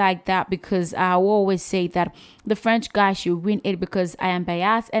it's like that because I will always say that the French guy should win it because I am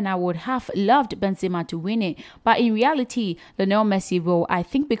biased and I would have loved Benzema to win it. But in reality, Lionel Messi will, I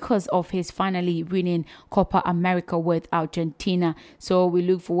think, because of his finally winning Copa America with Argentina. So we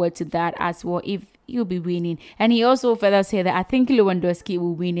look forward to that as well. If he'll be winning. And he also further said that I think Lewandowski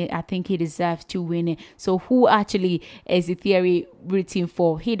will win it. I think he deserves to win it. So who actually is the theory rooting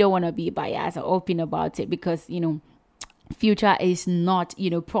for? He don't want to be biased or open about it because, future is not,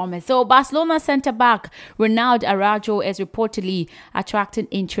 promised. So Barcelona centre-back Ronald Araujo is reportedly attracting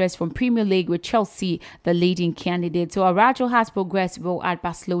interest from Premier League, with Chelsea the leading candidate. So Araujo has progressed well at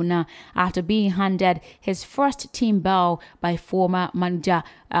Barcelona after being handed his first team bell by former manager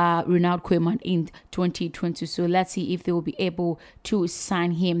Ronald Koeman in 2020. So let's see if they will be able to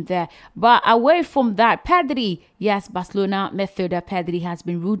sign him there. But away from that, Pedri, yes, Barcelona midfielder Pedri has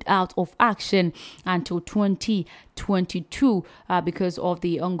been ruled out of action until 2022 because of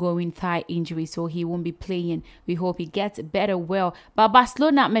the ongoing thigh injury. So he won't be playing. We hope he gets better well. But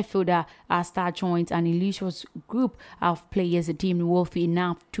Barcelona midfielder Star joins an illustrious group of players deemed worthy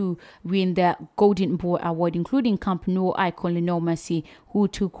enough to win the Golden Ball award, including Camp Nou icon Lionel Messi, who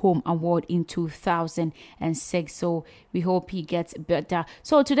took home award in 2006. So we hope he gets better.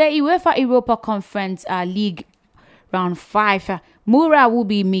 So today, UEFA Europa Conference League round 5, Mura will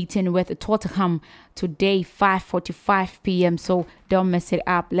be meeting with Tottenham today 5:45 p.m. So don't mess it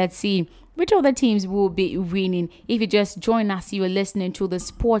up. Let's see which of the teams will be winning. If you just join us, you are listening to the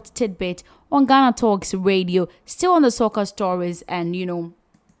Sports Tidbit on Ghana Talks Radio, still on the soccer stories, and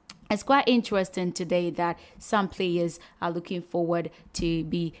it's quite interesting today that some players are looking forward to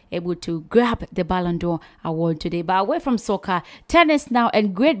be able to grab the Ballon d'Or award today. But away from soccer, tennis now,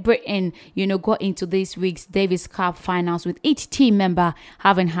 and Great Britain, got into this week's Davis Cup finals with each team member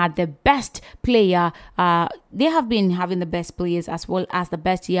having had the best player. They have been having the best players as well as the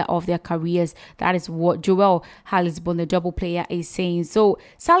best year of their careers. That is what Joel Halisburn, the double player, is saying. So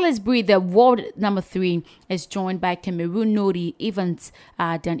Salisbury, the world number 3, is joined by Cameroon Nori Evans,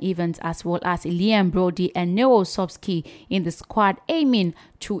 Dan Evans, as well as Liam Brody and Noel Sobski in the squad, aiming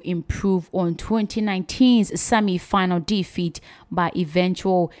to improve on 2019's semi-final defeat by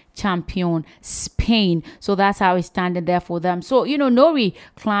eventual champion Spain. So that's how it standing there for them. So, Nori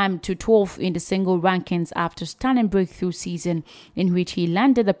climbed to 12th in the single rankings after stunning breakthrough season in which he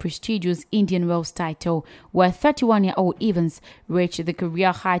landed the prestigious Indian Wells title, where 31-year-old Evans reached the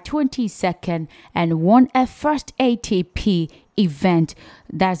career high 22nd and won a first ATP event.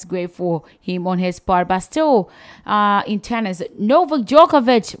 That's great for him on his part. But still, in tennis, Novak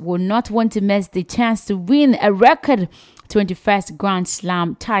Djokovic will not want to miss the chance to win a record 21st Grand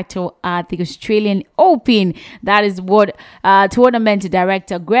Slam title at the Australian Open. That is what tournament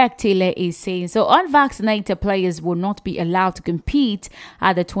director Greg Taylor is saying. So unvaccinated players will not be allowed to compete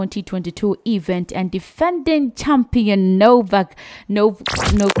at the 2022 event, and defending champion Novak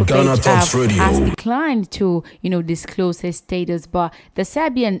Djokovic has declined to disclose his status, but the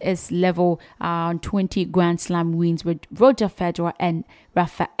Serbian is level on 20 Grand Slam wins with Roger Federer and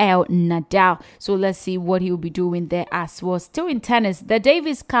Rafael Nadal. So let's see what he will be doing there as well. Still in tennis, the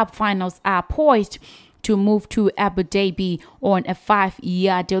Davis Cup finals are poised to move to Abu Dhabi on a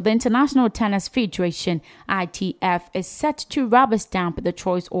 5-year deal. The International Tennis Federation, ITF, is set to rubber stamp the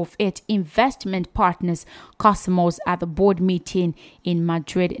choice of its investment partners, Cosmos, at the board meeting in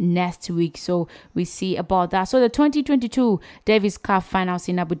Madrid next week. So we see about that. So the 2022 Davis Cup finals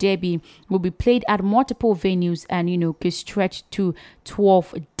in Abu Dhabi will be played at multiple venues and, could stretch to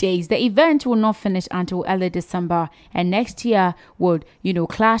 12 days. The event will not finish until early December, and next year would,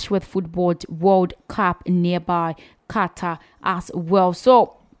 clash with Football's World Cup nearby Qatar as well.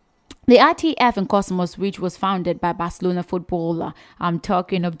 So the ITF and Cosmos, which was founded by Barcelona footballer, I'm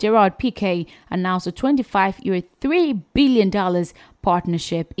talking of Gerard Piqué, announced a $25-year, $3 billion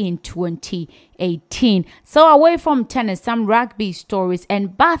partnership in 2018. So away from tennis, some rugby stories,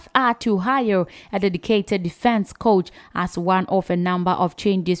 and Bath are to hire a dedicated defense coach as one of a number of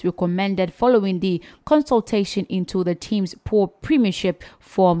changes recommended following the consultation into the team's poor premiership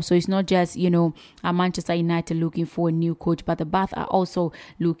form. So it's not just, Manchester United looking for a new coach, but the Bath are also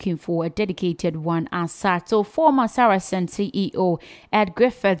looking for a dedicated one as such. So former Saracen CEO Ed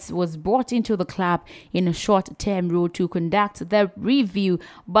Griffiths was brought into the club in a short-term role to conduct the review,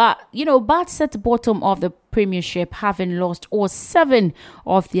 but Bath set the bottom of the Premiership, having lost all 7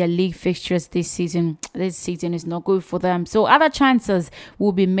 of their league fixtures this season. This season is not good for them. So other chances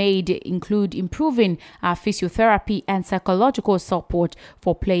will be made include improving physiotherapy and psychological support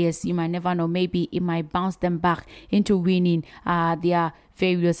for players. You might never know, maybe it might bounce them back into winning their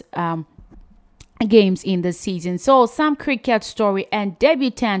various games in the season. So some cricket story, and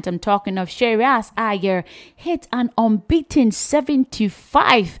debutant, I'm talking of Shreyas Iyer, hit an unbeaten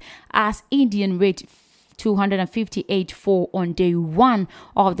 75 as Indian rate 258 on day 1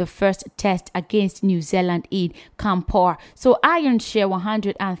 of the first test against New Zealand in Kanpur. So Iron share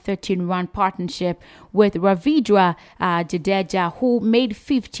 113-run partnership with Ravindra Jadeja, who made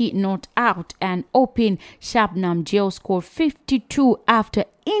 50 not out, and Open Shabnam Gill scored 52 after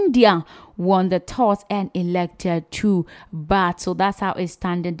India won the toss and elected to bat. So that's how it's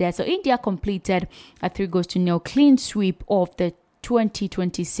standing there. So India completed a 3-0 clean sweep of the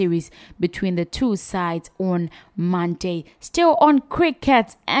 2020 series between the two sides on Monday. Still on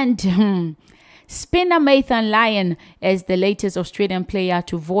cricket, and spinner Nathan Lyon is the latest Australian player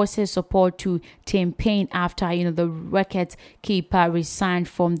to voice his support to Tim Paine after the wicket keeper resigned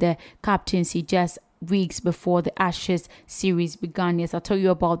from the captaincy just weeks before the Ashes series began. Yes, I'll tell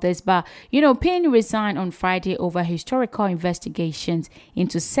you about this. But, Paine resigned on Friday over historical investigations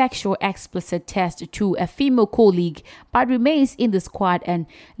into sexual explicit tests to a female colleague, but remains in the squad. And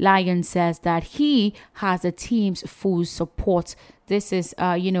Lyon says that he has the team's full support. This is,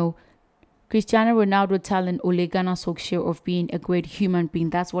 Cristiano Ronaldo telling Ole Gunnar Solskjaer of being a great human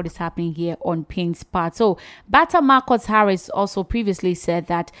being. That's what is happening here on Paine's part. So, batter Marcus Harris also previously said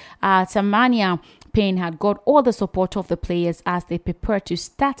that Tasmania Paine had got all the support of the players as they prepare to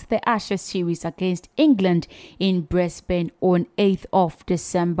start the Ashes series against England in Brisbane on 8th of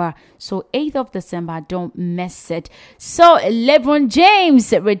December. So 8th of December, don't miss it. So LeBron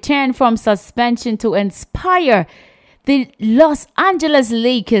James returned from suspension to inspire the Los Angeles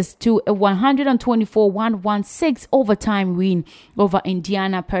Lakers to a 124-116 overtime win over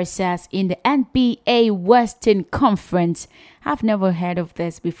Indiana Pacers in the NBA Western Conference. I've never heard of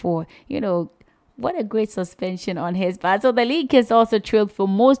this before. What a great suspension on his part. So the Lakers also trailed for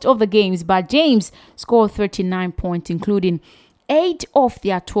most of the games, but James scored 39 points, including 8 of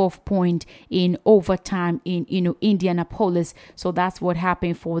their 12 points in overtime in Indianapolis. So that's what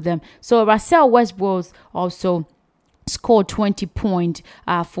happened for them. So Russell Westbrook also scored 20 points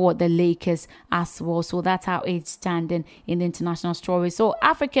for the Lakers as well. So that's how it's standing in the international stories. So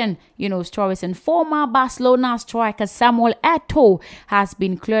African, stories, and former Barcelona striker Samuel Eto'o has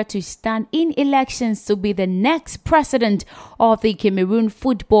been cleared to stand in elections to be the next president of the Cameroon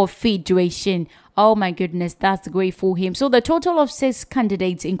Football Federation. Oh my goodness, that's great for him. So the total of 6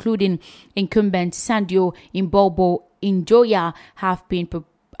 candidates, including incumbent Sadio Imbobo Njoya, have been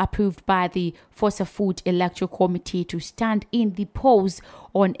approved by the Fosafoot Electoral Committee to stand in the polls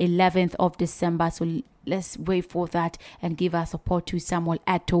on 11th of December. So let's wait for that and give our support to Samuel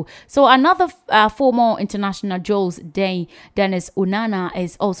Eto'o. So another former international, Jules Dennis Onana,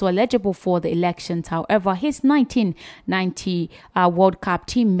 is also eligible for the elections. However, his 1990 World Cup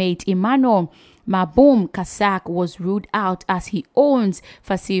teammate Emmanuel Maboum Kasak was ruled out as he owns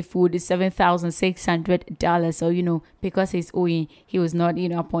Fasi Food $7,600. So, because he's owing, he was not,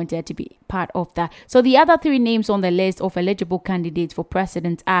 appointed to be part of that. So the other 3 names on the list of eligible candidates for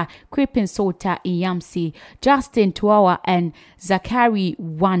president are Kripin Sota Iyamsi, Justin Tuawa, and Zakari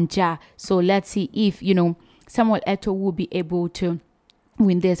Wanja. So let's see if, Samuel Eto'o will be able to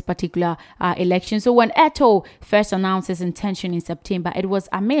win this particular election. So when Eto'o first announced his intention in September, it was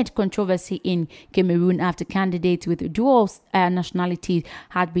amid controversy in Cameroon after candidates with dual nationalities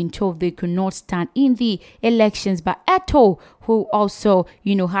had been told they could not stand in the elections. But Eto'o, who also,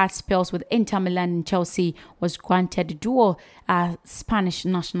 had spells with Inter Milan and Chelsea, was granted dual Spanish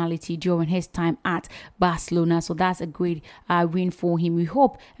nationality during his time at Barcelona. So that's a great win for him. We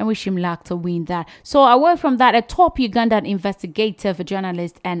hope and wish him luck to win that. So away from that, a top Ugandan investigative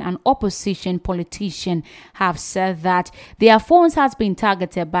journalist and an opposition politician have said that their phones has been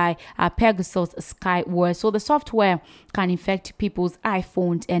targeted by Pegasus spyware. So the software can infect people's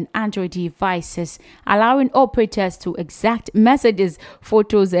iPhones and Android devices, allowing operators to exact messages,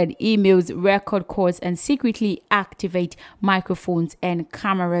 photos, and emails, record calls, and secretly activate microphones and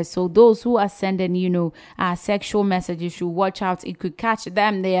cameras. So those who are sending, sexual messages should watch out. It could catch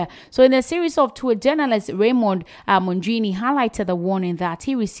them there. So in a series of Twitter, journalist Raymond Mongini highlighted the warning that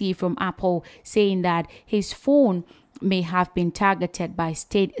he received from Apple, saying that his phone may have been targeted by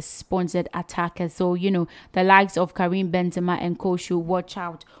state-sponsored attackers. So, the likes of Karim Benzema and co should watch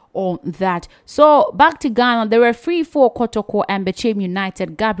out on that. So back to Ghana, the referee for Kotoko and Bechem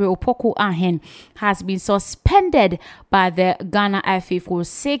United, Gabriel Opoku Ahen, has been suspended by the Ghana FA for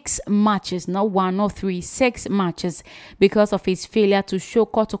 6 matches, not 1 or 3, 6 matches, because of his failure to show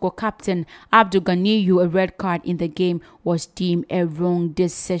Kotoko captain Abdul Ganiyu a red card in the game was deemed a wrong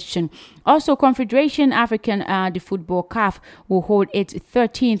decision. Also, Confederation African the Football CAF will hold its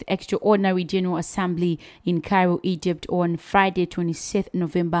 13th Extraordinary General Assembly in Cairo, Egypt on Friday, 26th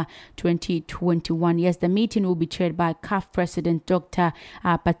November 2021. Yes, the meeting will be chaired by CAF President Dr.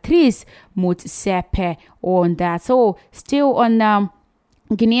 Patrice Motsepe on that. So, still on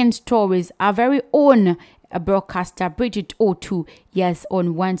Guinean stories, our very own broadcaster Bridget Otu, yes,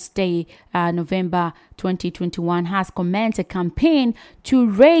 on Wednesday, November 2021, has commenced a campaign to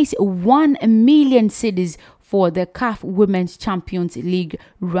raise 1 million cedis for the CAF Women's Champions League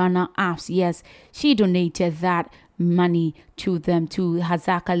runner-ups. Yes, she donated that money to them, to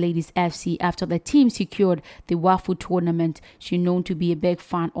Hazaka Ladies FC, after the team secured the WAFU tournament. She's known to be a big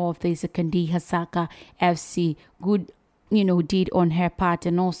fan of the Kandi Hazaka FC. Good deed on her part,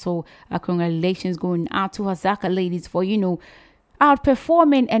 and also congratulations going out to Hazaka Ladies for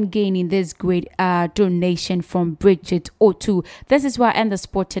outperforming and gaining this great donation from Bridget Otu. This is where I end the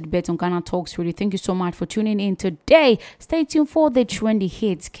sport tidbit on Ghana Talks Radio. Thank you so much for tuning in today. Stay tuned for the trendy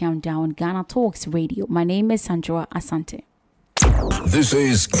hits countdown, Ghana Talks Radio. My name is Sandra Asante. This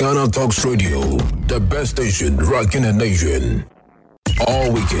is Ghana Talks Radio, the best station rocking the nation.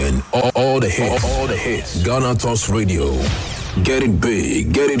 All weekend, all the hits. Ghana Talks Radio. Get it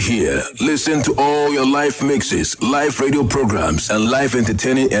big, get it here. Listen to all your live mixes, live radio programs, and live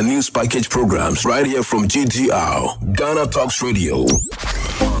entertaining and news package programs right here from GTR. Ghana Talks Radio.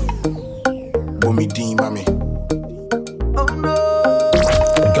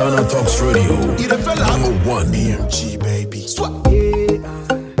 Ghana Talks Radio. Number 1. BMG, baby.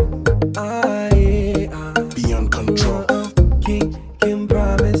 Beyond control. King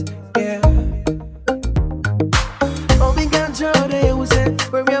promise, yeah.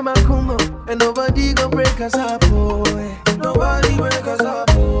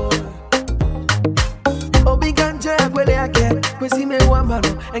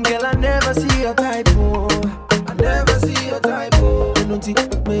 girl, I never see your type, oh. I never see your type, oh. You know,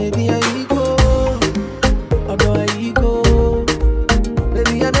 maybe I go. Although I go.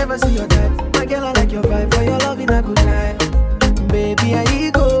 Baby, I never see your type. My girl, I like your vibe. For your love in a good time. Baby,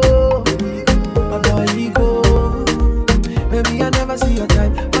 I go. Although I go. Baby, I never see your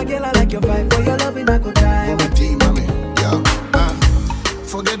type. My girl, I like your vibe. For your love in a good time. Mommy, yo,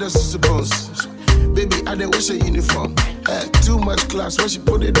 forget the suppose. Baby, I didn't wish a uniform. Too much class when she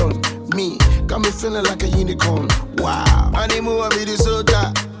put it on me. Got me feeling like a unicorn. Wow. I need more video so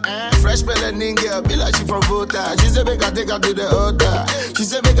that. Fresh melanin girl, be like she from Volta. She said make I take her to the altar. She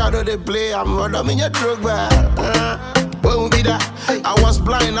said make I know they play. I'm running in your drug bar. Won't be that. I was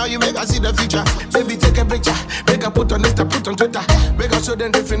blind, now you make I see the future. Baby, take a picture. Make I put on Insta, put on Twitter. Make I show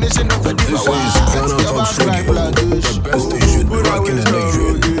them definition of a diva. This is Ghana Talks Radio, the best station rocking the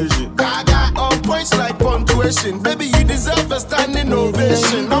nation. Gaga on points like punctuation. Baby, you deserve a standing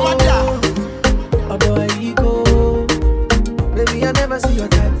ovation. No matter. Although I go. Baby, I never see your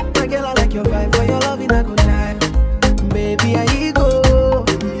type. My girl, I like your vibe. For your love in a good time. Baby, I go.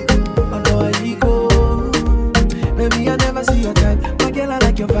 Although I go. Baby, I never see your type. My girl, I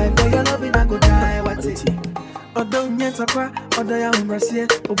like your vibe. For your love in a good time. What's it? Although you talk, although you embrace,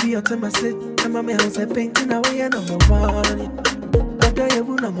 Obi your time I say, I'm a man who's painting away number one. Although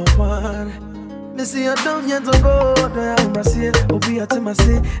you number one. Me see you down yet to go, although you embrace, Obi your time I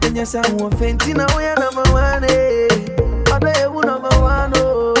say, and yes, I won't fainting away number one. Although you number one,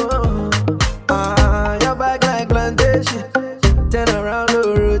 oh, your back like plantation, turn around no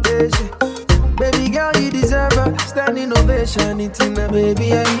rotation. Baby girl, you deserve a standing ovation. It's in the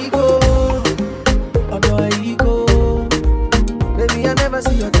baby, I go. Although I go. Baby, I never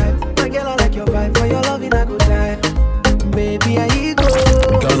see your type. My girl, I like your vibe. For your love in a good time. Baby, I go.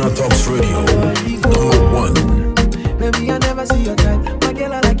 Ghana Talks Radio, #1. Baby, I never see your type. My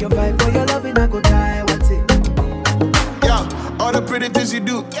girl, I like your vibe. For your love in a good time. What's it? All the pretty things you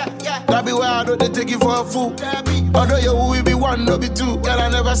do, that be why I know they take you for a fool. Although you will be one, no be two. Girl, I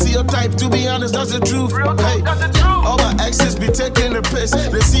never see your type, to be honest, that's the truth. Hey, all my exes be taking the piss.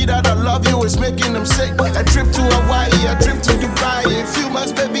 They see that I love you, it's making them sick. A trip to Hawaii, a trip to Dubai. In a few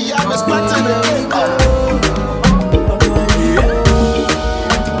months, baby, I'm a spartan.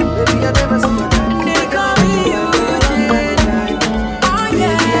 Baby, I never see your type.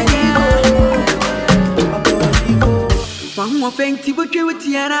 One fenty would do with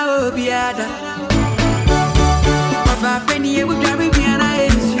Tiana Obiada. My penny would carry me and I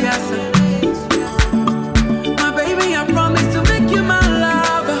my baby, I promise to make you my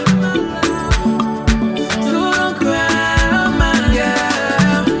lover. So don't cry, my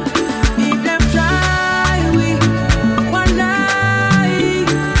girl. If them try, we one night.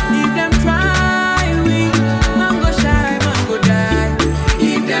 If them try, we mango shy, mango die.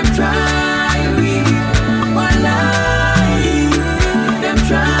 If them try, we one night.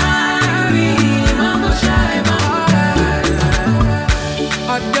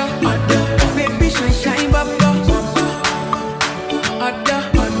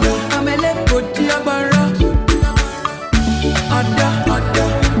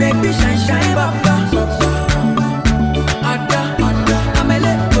 Baby, shine, shine, baba. I'm a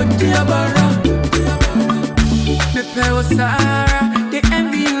let go to your barra. Me pay Sarah, they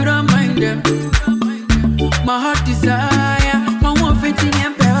envy you, don't mind them. My heart desire, my one fitting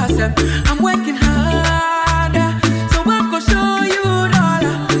and pay herself. I'm working harder, so I can show you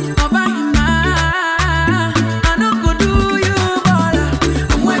dollar. I'll buy you now, I don't go do you baller.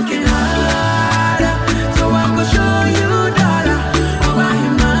 I'm working harder, so I can show you dollar. I'll buy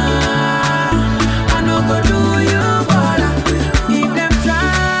you now, I don't go do you baller. If them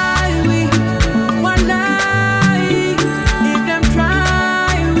try, we one night. If them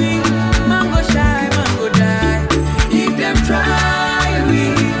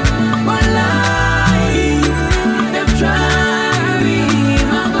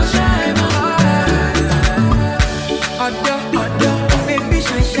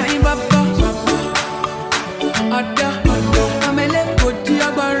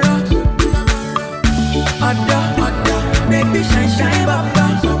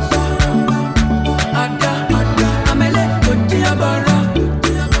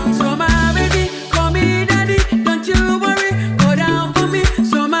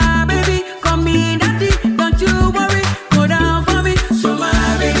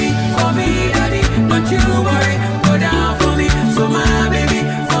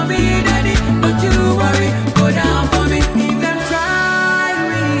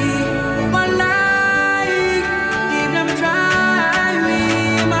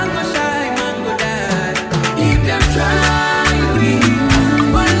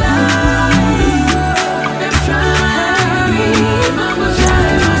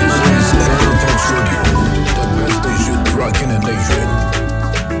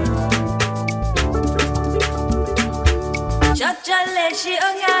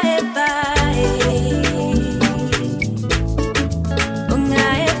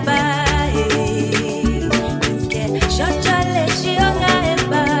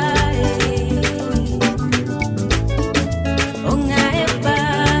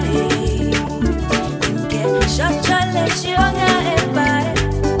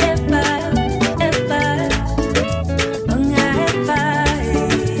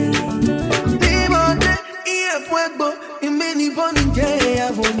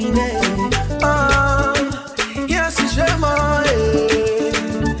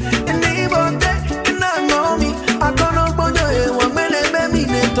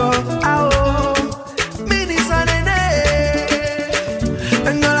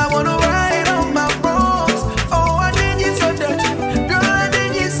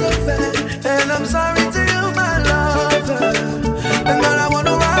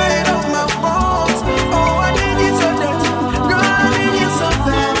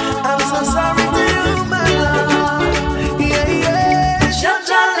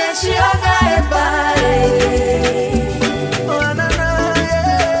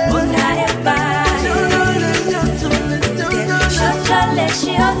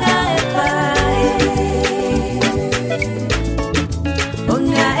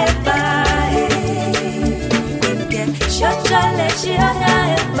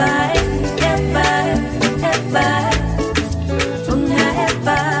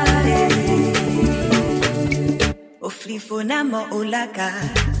Funamo ulaka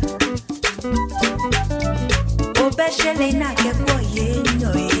Obeshele na kekwo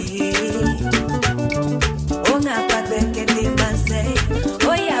yenyo Onga pabeke de manse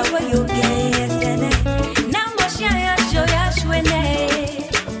Oya woyo gesene Namo shaya shoya shwene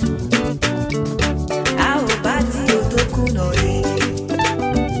Ao bati otokuno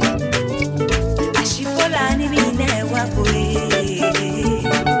Ashifola ni mine wapo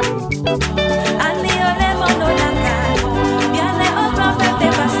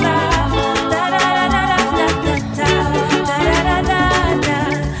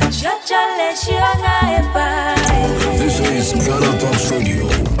This is Ghana Talks Radio,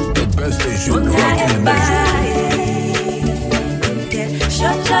 the best station rocking the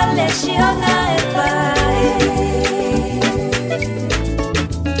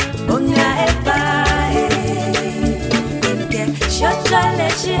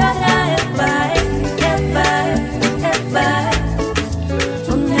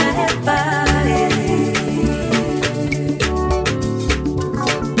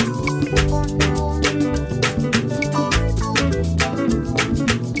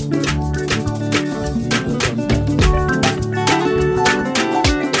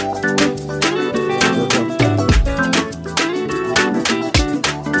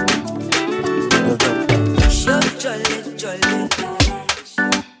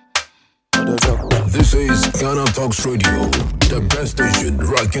This is Ghana Talks Radio, the best station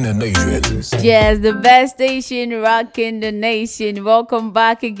rocking the nation. Yes, the best station rocking the nation. Welcome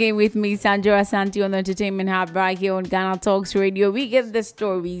back again with me, Sandra Asante, on the Entertainment Hub right here on Ghana Talks Radio. We get the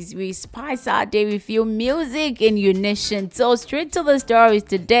stories, we spice our day, we feel music in unison. So straight to the stories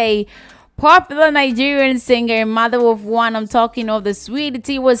today. Popular Nigerian singer and mother of one, I'm talking of the sweet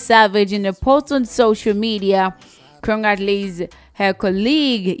Tiwa Savage, in a post on social media congratulates her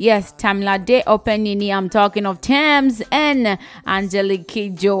colleague, yes, Tamilade Openini. I'm talking of Tams and Angelique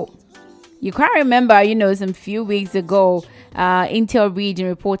Kidjo. You can't remember, some few weeks ago, Intel Region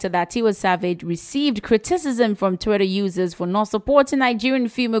reported that Tiwa Savage received criticism from Twitter users for not supporting Nigerian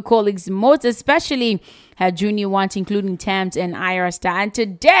female colleagues, most especially her junior ones, including Tams and Ira Star. And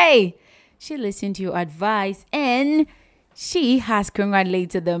today, she listened to your advice and she has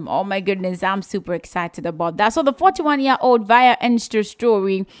congratulated them. Oh my goodness, I'm super excited about that. So the 41-year-old via Insta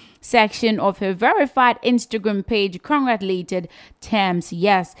story section of her verified Instagram page congratulated Tams.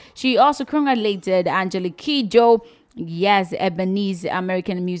 Yes, she also congratulated Angelique Kidjo. Yes, Ebenezer,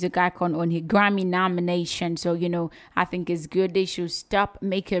 American music icon, on her Grammy nomination. So, I think it's good. They should stop,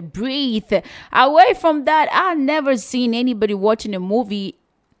 make her breathe. Away from that, I've never seen anybody watching a movie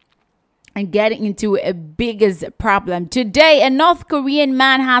and getting into a biggest problem. Today, a North Korean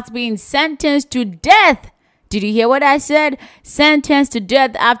man has been sentenced to death. Did you hear what I said? Sentenced to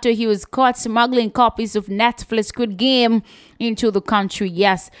death after he was caught smuggling copies of Netflix Squid Game into the country.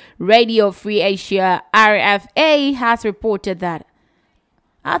 Yes, Radio Free Asia, RFA, has reported that.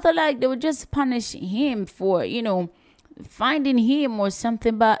 I thought they would just punish him for, finding him or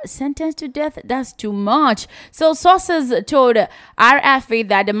something, but sentenced to death, that's too much. So sources told RFA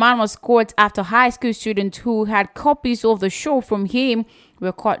that the man was caught after high school students who had copies of the show from him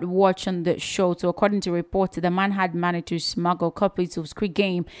were caught watching the show. So according to reports, the man had managed to smuggle copies of Squid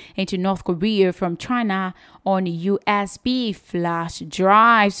Game into North Korea from China on USB flash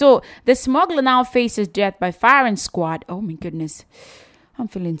drive. So the smuggler now faces death by firing squad. Oh my goodness. I'm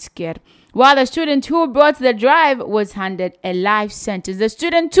feeling scared. While the student who brought the drive was handed a life sentence. The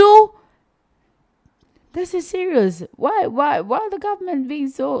student too? This is serious. Why the government being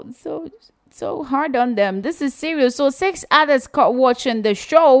so hard on them? This is serious. So 6 others caught watching the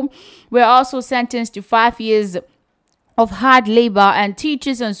show were also sentenced to 5 years of hard labor, and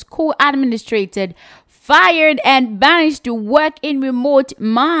teachers and school administrators fired and banished to work in remote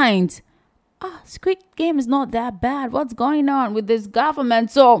mines. Squid Game is not that bad. What's going on with this government?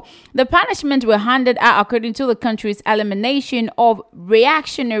 So the punishment were handed out according to the country's Elimination of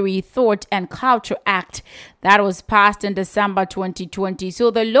Reactionary Thought and Culture Act that was passed in December 2020. So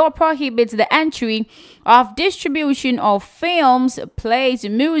the law prohibits the entry of distribution of films, plays,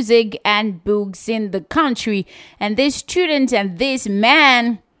 music, and books in the country. And this student and this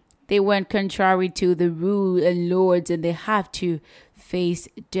man, they went contrary to the rule and laws, and they have to face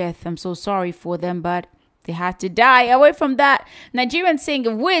death. I'm so sorry for them, but they had to die. Away from that, Nigerian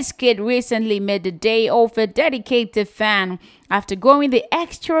singer Wizkid recently made the day of a dedicated fan after going the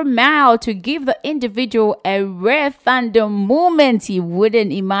extra mile to give the individual a rare fandom moment. He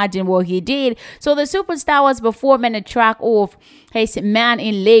wouldn't imagine what he did. So the superstar was performing a track of his Man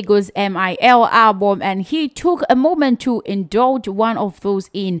in Lagos MIL album, and he took a moment to indulge one of those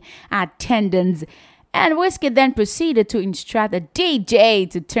in attendance. And Wizkid then proceeded to instruct the DJ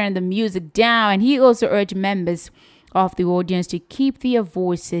to turn the music down, and he also urged members of the audience to keep their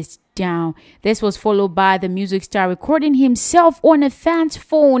voices down. This was followed by the music star recording himself on a fan's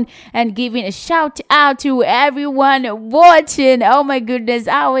phone and giving a shout out to everyone watching. Oh my goodness,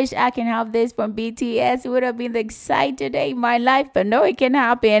 I wish I can have this from BTS. It would have been the exciting day in my life, but no, it can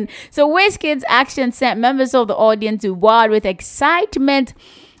happen. So Wizkid's action sent members of the audience wild with excitement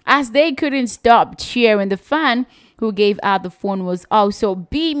as they couldn't stop cheering. The fan who gave out the phone was also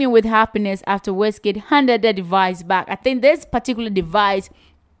beaming with happiness after Wizkid handed the device back. I think this particular device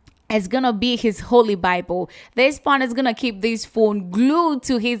is gonna be his holy Bible. This fan is gonna keep this phone glued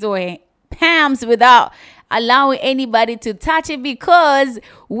to his or her palms without allowing anybody to touch it, because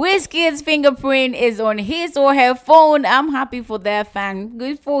Wizkid's fingerprint is on his or her phone. I'm happy for that fan.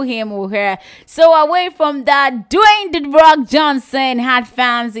 Good for him or her. So away from that, Dwayne "The Rock" Johnson had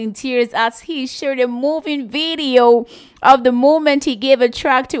fans in tears as he shared a moving video of the moment he gave a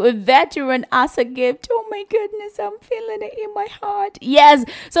track to a veteran as a gift. Oh my goodness, I'm feeling it in my heart. Yes,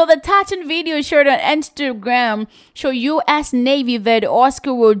 so the touching video shared on Instagram show U.S. Navy vet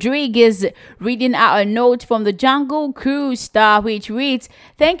Oscar Rodriguez reading out a note from the Jungle Cruise star, which reads,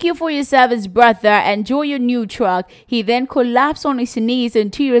 "Thank you for your service, brother. Enjoy your new truck." He then collapsed on his knees in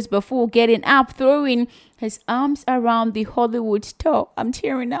tears before getting up, throwing his arms around the Hollywood star. I'm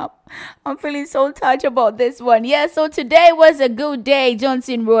tearing up. I'm feeling so touched about this one. Yeah, so today was a good day.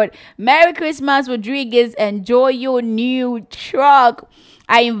 Johnson wrote, "Merry Christmas, Rodriguez. Enjoy your new truck.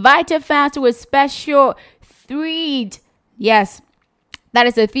 I invited fans to a special treat." Yes, that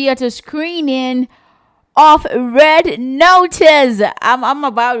is a theater screening of Red Notice. I'm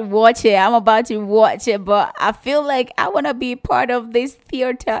about to watch it. But I feel like I want to be part of this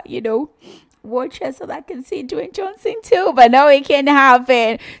theater, watch it so that I can see Dwayne Johnson too. But no, it can't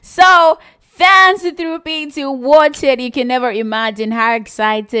happen. So fans through to watch it. You can never imagine how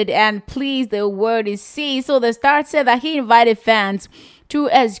excited and pleased the world is see. So the star said that he invited fans to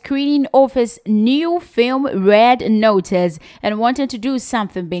a screening of his new film Red Notice and wanted to do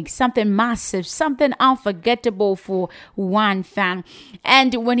something big, something massive, something unforgettable for one fan.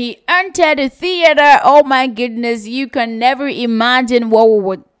 And when he entered the theater, oh my goodness, you can never imagine what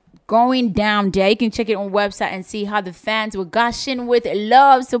would going down there. You can check it on website and see how the fans were gushing with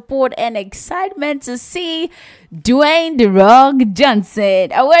love, support, and excitement to see Dwayne "The Rock"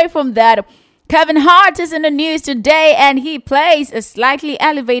 Johnson. Away from that, Kevin Hart is in the news today, and he plays a slightly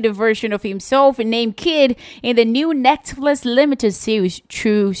elevated version of himself named Kid in the new Netflix limited series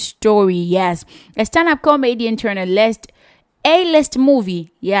True Story. Yes, a stand-up comedian turned A-list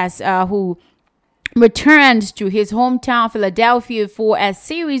movie. Yes, who returns to his hometown Philadelphia for a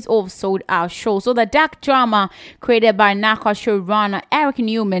series of sold-out shows. So the dark drama created by Narcos showrunner Eric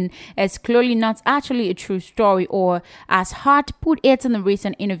Newman is clearly not actually a true story, or as Hart put it in a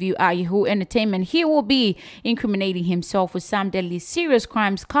recent interview at Yahoo Entertainment, he will be incriminating himself for some deadly serious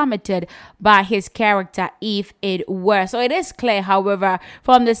crimes committed by his character if it were. So it is clear, however,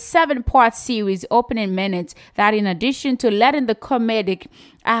 from the 7-part series opening minutes that in addition to letting the comedic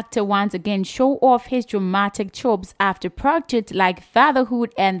actor once again show off his dramatic chops after projects like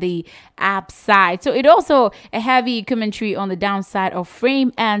Fatherhood and The Upside. So it also a heavy commentary on the downside of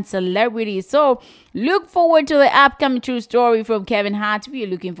fame and celebrity. So look forward to the upcoming true story from Kevin Hart. We are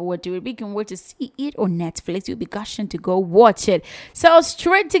looking forward to it. We can wait to see it on Netflix. You'll be gushing to go watch it. So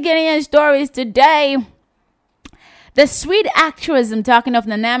straight to Ghanaian stories today. The sweet actress, I'm talking of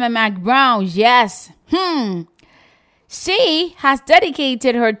Nanama McBrown, yes. She has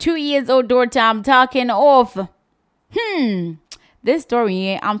dedicated her 2-year-old daughter, I'm talking of, this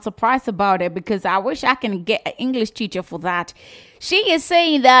story, I'm surprised about it because I wish I can get an English teacher for that. She is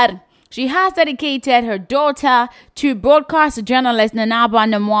saying that she has dedicated her daughter to broadcast journalist Nanaba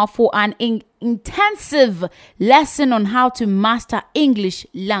Namoa for an intensive lesson on how to master English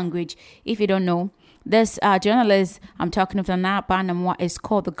language. If you don't know, this journalist, I'm talking of Nanaba Namoa, is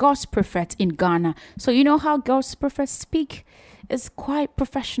called the God's Prophet in Ghana. So you know how God's Prophets speak? It's quite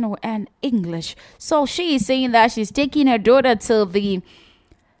professional and English. So she is saying that she's taking her daughter to the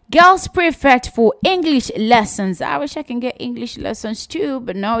Girls Prefect for English lessons. I wish I can get English lessons too,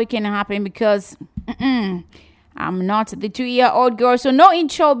 but no, it can't happen because I'm not the 2-year-old girl. So no in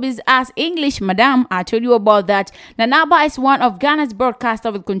showbiz as English, madam. I told you about that. Nanaba is one of Ghana's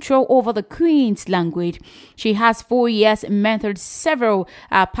broadcasters with control over the Queen's language. She has 4 years mentored several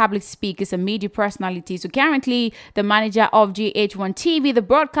public speakers and media personalities. So currently the manager of GH1 TV, the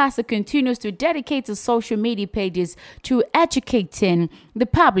broadcaster continues to dedicate to social media pages to educating the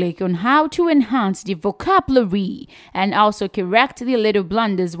public on how to enhance the vocabulary and also correct the little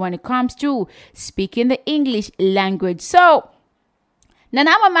blunders when it comes to speaking the English language. So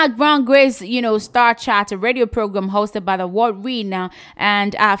Nanama McBrown Grace, Star Chat, a radio program hosted by the World Reader,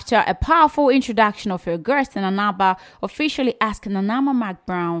 and after a powerful introduction of her guest, Nanaba officially asked Nanama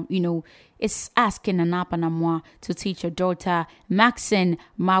McBrown, is asking Nanaba Namoa to teach her daughter Maxine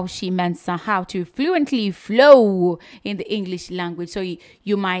Maushi Mensah how to fluently flow in the English language. So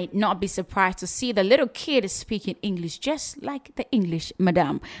you might not be surprised to see the little kid speaking English just like the English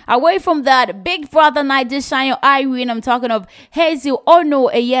madam. Away from that, Big Brother Niger Shine Irene, I'm talking of Hazel Ono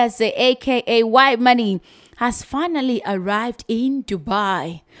Eyese, aka White Money, has finally arrived in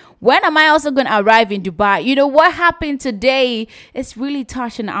Dubai. When am I also going to arrive in Dubai? What happened today is really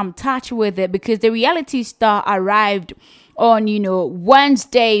touching. I'm touched with it because the reality star arrived on,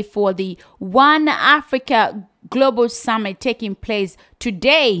 Wednesday for the One Africa Global Summit taking place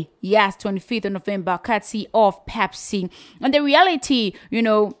today. Yes, 25th of November, courtesy of Pepsi. And the reality,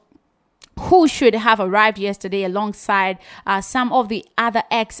 who should have arrived yesterday alongside some of the other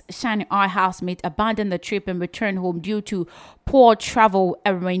ex-Shining Eye housemates abandoned the trip and returned home due to poor travel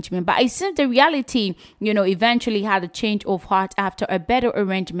arrangement. But it seems the reality, eventually had a change of heart after a better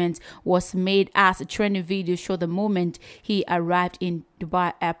arrangement was made, as a trending video showed the moment he arrived in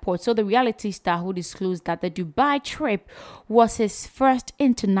Dubai airport. So the reality star, who disclosed that the Dubai trip was his first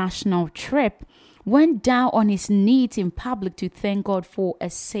international trip, went down on his knees in public to thank God for a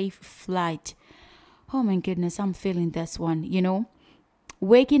safe flight. Oh my goodness, I'm feeling this one,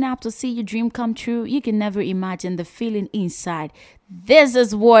 Waking up to see your dream come true, you can never imagine the feeling inside. This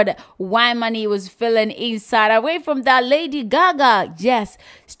is what Why Money was feeling inside. Away from that, Lady Gaga, yes,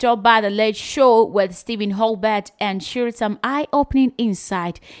 stopped by the Late Show with Stephen Colbert and shared some eye-opening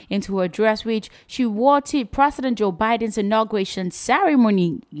insight into her dress, which she wore to President Joe Biden's inauguration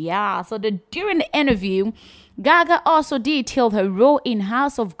ceremony. Yeah, so during the interview, Gaga also detailed her role in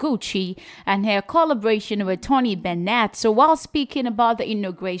House of Gucci and her collaboration with Tony Bennett. So while speaking about the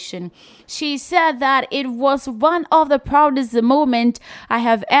inauguration, she said that it was one of the proudest moments I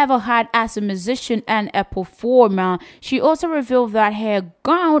have ever had as a musician and a performer. She also revealed that her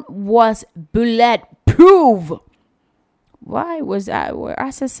gown was bulletproof. Why was that? Were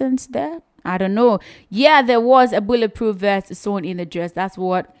assassins there? I don't know. Yeah, there was a bulletproof vest sewn in the dress. That's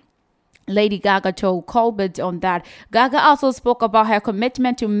what Lady Gaga told Colbert on that. Gaga also spoke about her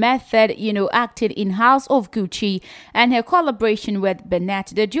commitment to method, acting in House of Gucci and her collaboration with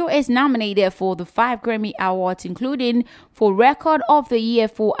Bennett. The duo is nominated for the 5 Grammy Awards, including for Record of the Year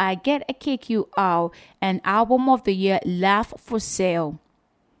for I Get a Kick You Out and Album of the Year, Laugh for Sale.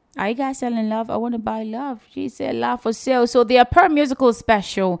 Are you guys selling love? I want to buy love. She said love for sale. So the Per musical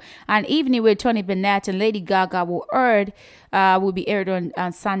special, An Evening with Tony Bennett and Lady Gaga, will be aired on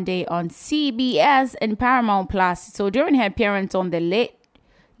Sunday on CBS and Paramount Plus. So during her appearance on the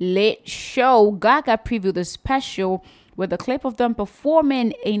Late Show, Gaga previewed the special with a clip of them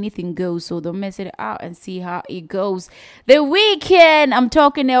performing Anything Goes. So don't miss it out and see how it goes. The Weeknd, I'm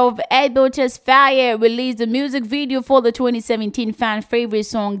talking of Abel Tesfaye, released a music video for the 2017 fan favorite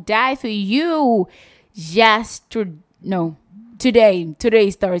song Die For You today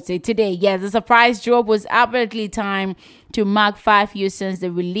is Thursday. Today, yes, the surprise drop was apparently timed to mark 5 years since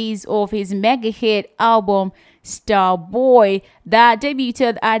the release of his mega hit album Starboy that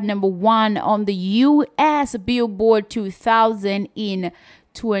debuted at number 1 on the US Billboard 2000 in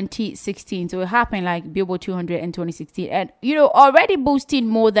 2016. So it happened like Billboard 200 in 2016, and already boasting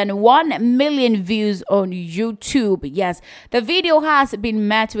more than 1 million views on YouTube. Yes, the video has been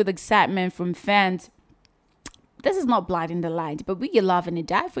met with excitement from fans. This is not blinding the light, but we love and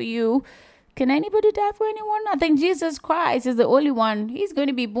die for you. Can anybody die for anyone? I think Jesus Christ is the only one. He's going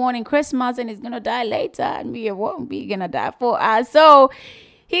to be born in Christmas and he's going to die later, and we won't be going to die for us. So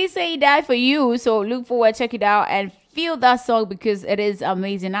he said he died for you. So look forward, check it out, and feel that song because it is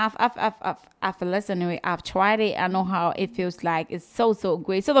amazing. I've listened to it. I've tried it. I know how it feels like. It's so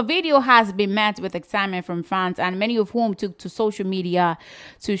great. So the video has been met with excitement from fans, and many of whom took to social media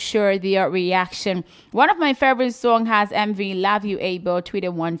to share their reaction. One of my favorite songs has MV Love You Abel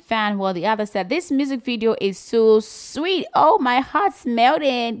tweeted one fan, while the other said, "This music video is so sweet. Oh, my heart's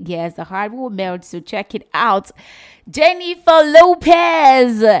melting." Yes, the heart will melt. So check it out. Jennifer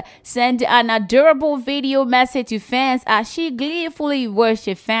Lopez sent an adorable video message to fans as she gleefully wished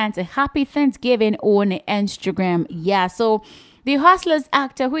her fans a happy Thanksgiving on Instagram. Yeah, so the Hustlers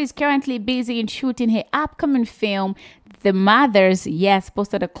actor, who is currently busy in shooting her upcoming film, The Mothers,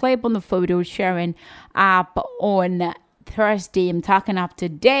 posted a clip on the photo sharing up on Thursday. I'm talking of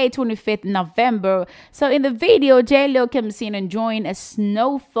today, 25th November. So in the video, J-Lo can be seen enjoying a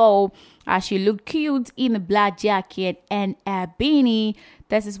snowfall as she looked cute in a black jacket and a beanie.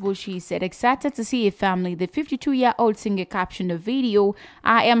 This is what she said. Excited to see a family. The 52-year-old singer captioned the video,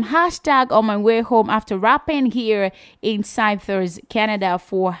 "I am hashtag on my way home after rapping here in Cyprus, Canada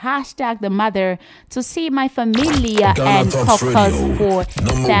for hashtag the mother to see my familia and caucus for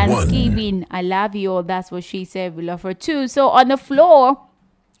Thanksgiving. I love you all." That's what she said. We love her too. So on the floor,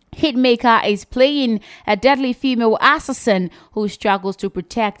 Hitmaker is playing a deadly female assassin who struggles to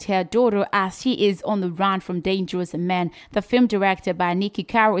protect her daughter as she is on the run from dangerous men. The film, directed by Nikki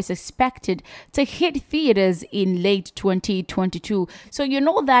Caro, is expected to hit theaters in late 2022. So you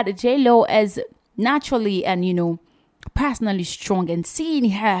know that J-Lo is naturally and personally strong, and seeing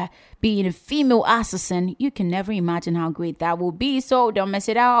her being a female assassin, you can never imagine how great that will be. So don't mess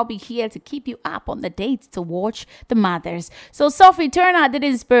it out. I'll be here to keep you up on the dates to watch The Mothers. So Sophie Turner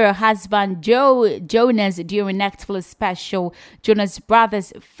didn't spare her husband Joe Jonas during Netflix special Jonas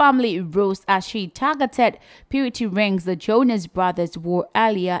Brothers Family Roast as she targeted purity rings the Jonas Brothers wore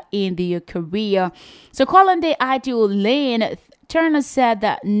earlier in their career. So calling the ideal lane, Turner said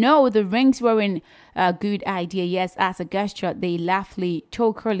that no, the rings weren't a good idea. Yes, as a gesture, they laughingly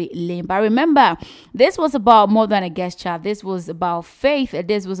told Curly lame. But remember, this was about more than a gesture. This was about faith.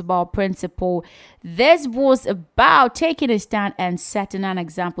 This was about principle. This was about taking a stand and setting an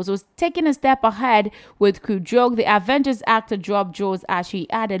example. So, taking a step ahead with Crew Joke, the Avengers actor dropped jaws as she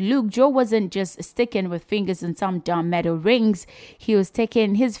added, "Look, Joe wasn't just sticking with fingers in some dumb metal rings. He was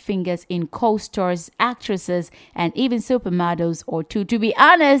taking his fingers in co-stars, actresses, and even supermodels or two. To be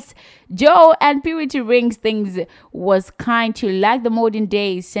honest, Joe and purity rings things was kind to like the modern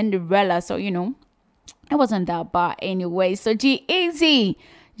day Cinderella." So, it wasn't that bad anyway. So G-Eazy,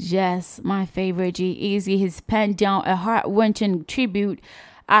 yes, my favorite G-Eazy, has penned down a heart-wrenching tribute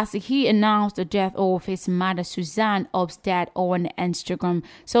as he announced the death of his mother, Suzanne Obstad, on Instagram.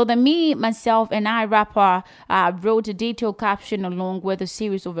 So the Me, Myself, and I rapper wrote a detailed caption along with a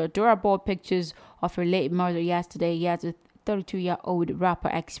series of adorable pictures of her late mother yesterday. Yes, the 32-year-old rapper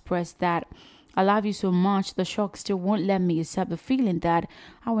expressed that, "I love you so much. The shock still won't let me accept the feeling that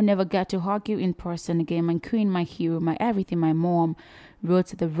I will never get to hug you in person again. My queen, my hero, my everything, my mom," wrote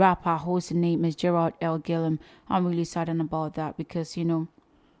the rapper whose name is Gerald L. Gillum. I'm really saddened about that because,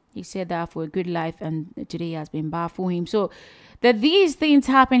 he said that for a good life and today has been bad for him. So that these things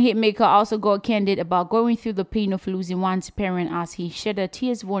happen, Hitmaker also got candid about going through the pain of losing one's parent as he shed the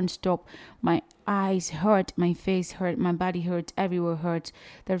tears won't stop. "My eyes hurt, my face hurt, my body hurt, everywhere hurts.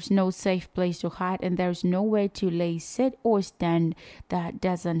 There's no safe place to hide and there's nowhere to lay, sit or stand that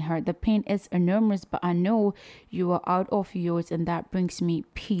doesn't hurt. The pain is enormous, but I know you are out of yours and that brings me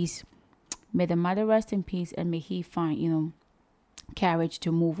peace. May the mother rest in peace and may he find, courage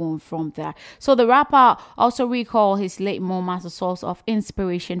to move on from that." So the rapper also recalled his late mom as a source of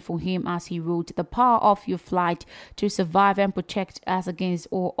inspiration for him as he wrote, "The power of your flight to survive and protect us against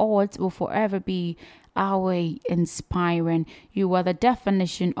all odds will forever be our way inspiring. You are the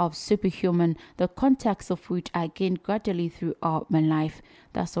definition of superhuman, the context of which I gained gradually throughout my life."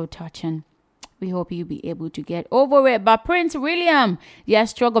 That's so touching. We hope you'll be able to get over it. But Prince William,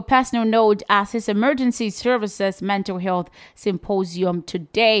 yes, struck a personal note as his emergency services mental health symposium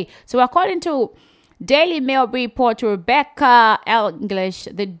today. So according to Daily Mail reporter Rebecca English,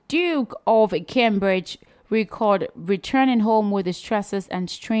 the Duke of Cambridge recalled returning home with the stresses and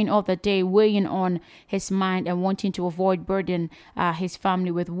strain of the day weighing on his mind and wanting to avoid burden his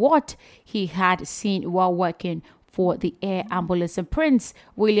family with what he had seen while working for the air ambulance. And Prince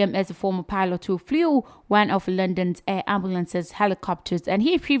William is a former pilot who flew one of London's air ambulance's helicopters, and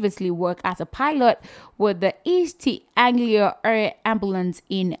he previously worked as a pilot with the East Anglia Air Ambulance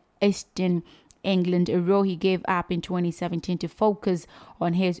in Easton, England, a role he gave up in 2017 to focus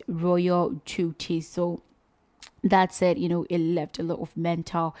on his royal duties. So that said, it left a lot of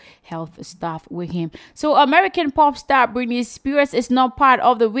mental health stuff with him. So American pop star Britney Spears is not part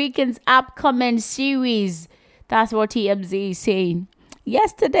of the Weeknd's upcoming series. That's what TMZ is saying.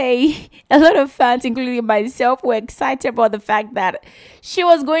 Yesterday, a lot of fans, including myself, were excited about the fact that she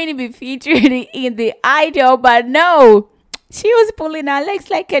was going to be featured in The Idol, but no. She was pulling her legs.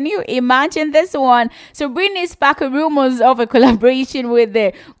 Like, can you imagine this one? So Britney sparked rumors of a collaboration with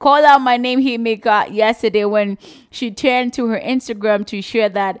the Call Out My Name hitmaker yesterday when she turned to her Instagram to share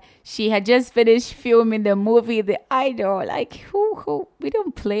that she had just finished filming the movie The Idol. Like, who? We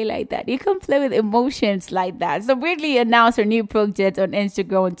don't play like that. You can play with emotions like that. So Britney announced her new project on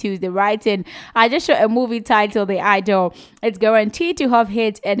Instagram on Tuesday, writing, I just shot a movie titled The Idol. It's guaranteed to have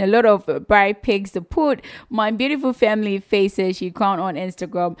hits and a lot of bright pics to put my beautiful family faces, she crowned on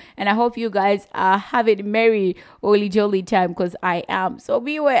Instagram. And I hope you guys are having merry, holy jolly time, because I am. So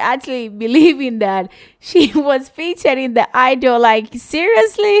we were actually believing that she was featured in The Idol. Like,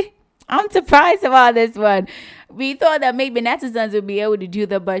 seriously? I'm surprised about this one. We thought that maybe netizens would be able to do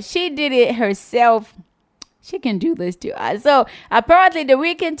that, but she did it herself. She can do this to us. So apparently The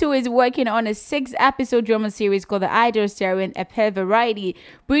Weeknd too is working on a 6-episode drama series called The Idol, starring a pair variety.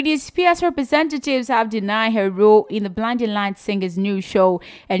 Britney Spears representatives have denied her role in the Blinding Lights singer's new show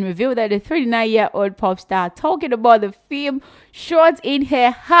and revealed that the 39-year-old pop star talking about the film shot in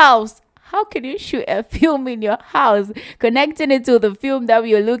her house. How can you shoot a film in your house? Connecting it to the film that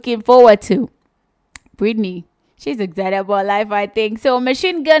we are looking forward to. Britney, she's excited about life, I think. So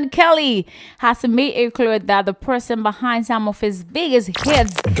Machine Gun Kelly has made it clear that the person behind some of his biggest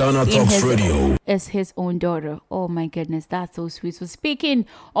hits is his own daughter. Oh my goodness, that's so sweet. So speaking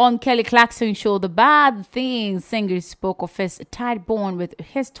on Kelly Clarkson's show, The Bad Things singer spoke of his tight bond with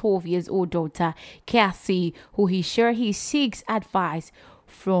his 12-year-old daughter, Cassie, who he seeks advice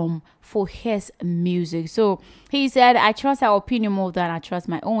from for his music. So he said, I trust her opinion more than I trust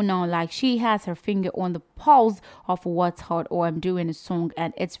my own now. Like, she has her finger on the pulse of what's hot, or I'm doing a song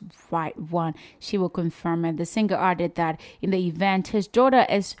and it's right one. She will confirm it. The singer added that in the event his daughter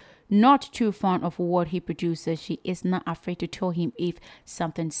is not too fond of what he produces, she is not afraid to tell him if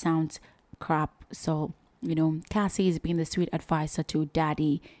something sounds crap. So, Cassie is being the sweet advisor to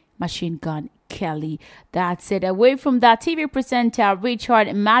Daddy Machine Gun Kelly. That's it. Away from that, TV presenter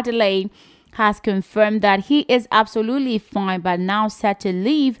Richard Madeley has confirmed that he is absolutely fine, but now set to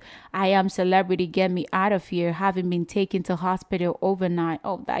leave I Am Celebrity, Get Me Out of Here, having been taken to hospital overnight.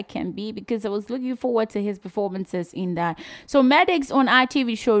 Oh, that can be, because I was looking forward to his performances in that. So medics on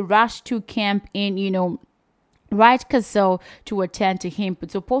ITV show rushed to camp in, Right Castle to attend to him.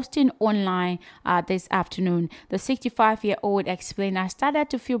 But so posting online this afternoon, the 65-year-old explained, I started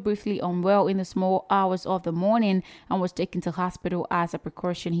to feel briefly unwell in the small hours of the morning and was taken to hospital as a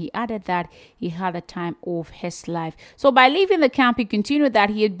precaution. He added that he had the time of his life. So by leaving the camp, he continued that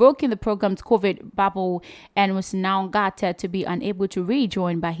he had broken the program's COVID bubble and was now gutted to be unable to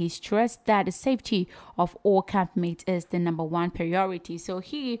rejoin, but he stressed that the safety of all campmates is the number one priority. So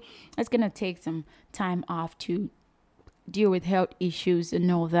he is going to take some time off to deal with health issues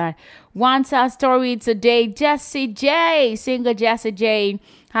and all that. One sad story today, Jessie J, singer Jessie J,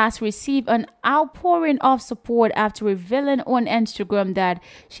 has received an outpouring of support after revealing on Instagram that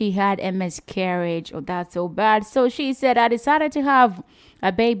she had a miscarriage. Oh, that's so bad. So she said, I decided to have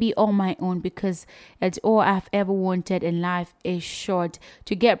a baby on my own because it's all I've ever wanted in life is short.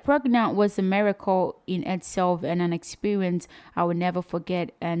 To get pregnant was a miracle in itself and an experience I will never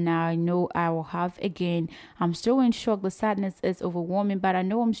forget, and I know I will have again. I'm still in shock. The sadness is overwhelming, but I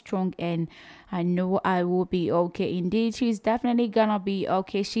know I'm strong and I know I will be okay. Indeed, she's definitely gonna be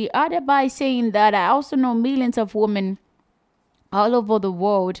okay. She added by saying that I also know millions of women all over the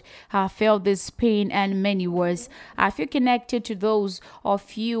world have felt this pain and many worse. I feel connected to those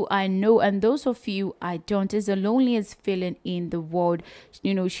of you I know, and those of you I don't. It's the loneliest feeling in the world.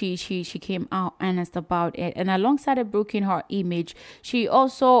 You know, she came out honest about it. And alongside a broken heart image, she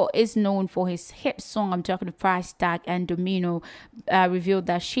also is known for his hit song, I'm talking to Price Tag, and Domino revealed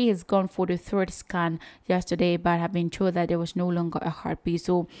that she has gone for the third scan yesterday, but have been told that there was no longer a heartbeat.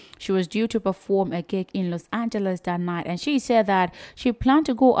 So she was due to perform a gig in Los Angeles that night, and she said that she planned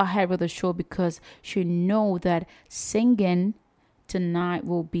to go ahead with the show because she know that singing tonight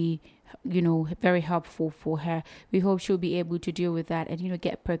will be, you know, very helpful for her. We hope she'll be able to deal with that and, you know,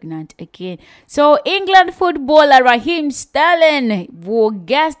 get pregnant again. So England footballer Raheem Sterling will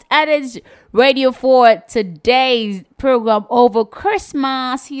guest edit radio for today's program over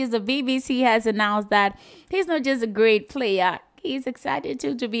Christmas. The BBC has announced that he's not just a great player, he's excited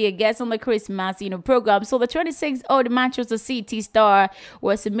to be a guest on the Christmas, program. So the 26-year-old Manchester City star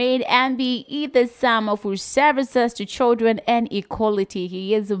was made MBE this summer for services to children and equality.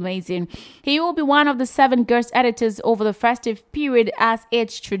 He is amazing. He will be one of the 7 guest editors over the festive period as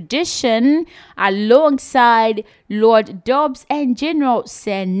its tradition, alongside Lord Dobbs and General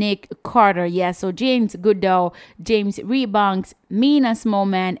Sir Nick Carter. Yeah, so James Goodall, James Rebanks, Mina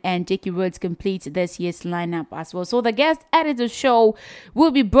Smallman, and Dickie Rhodes complete this year's lineup as well. So the guest editor show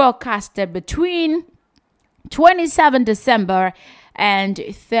will be broadcasted between 27 December and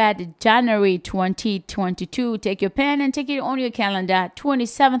 3rd January 2022. Take your pen and take it on your calendar.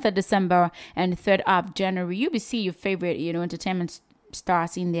 27th of December and 3rd of January. You'll be seeing your favorite, entertainment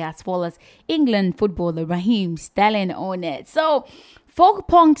stars in there, as well as England footballer Raheem Sterling on it. So folk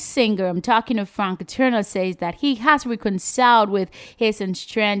punk singer, I'm talking to Frank Turner, says that he has reconciled with his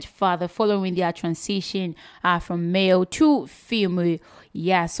estranged father following their transition from male to female.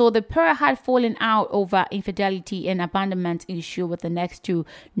 Yeah, so the pair had fallen out over infidelity and abandonment issue with the next to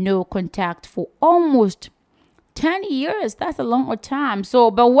no contact for almost 10 years. That's a long time.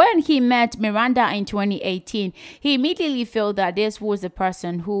 But when he met Miranda in 2018, he immediately felt that this was a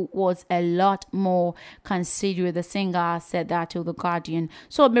person who was a lot more considerate. The singer said that to The Guardian.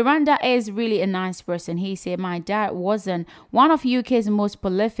 So Miranda is really a nice person. He said, my dad wasn't one of UK's most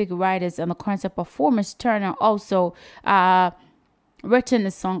prolific writers and the concert performers. Turner also written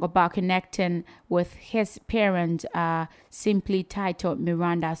a song about connecting with his parent, simply titled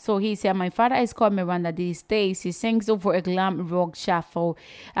Miranda. So he said, my father is called Miranda these days. He sings over a glam rock shuffle.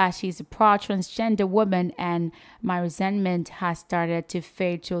 She's a proud transgender woman, and my resentment has started to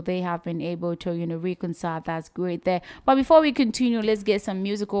fade. So they have been able to, reconcile. That's great there. But before we continue, let's get some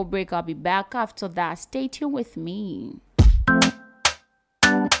musical break. I'll be back after that. Stay tuned with me.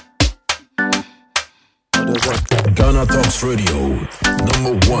 Ghana Talks Radio,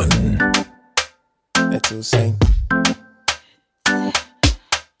 #1. Let you sing.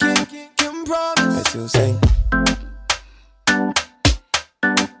 Let you sing.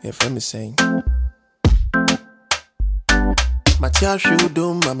 Yeah, let me sing. Matia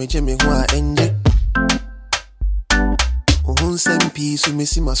shudo mami jemi hwa enje. Uhun sempi su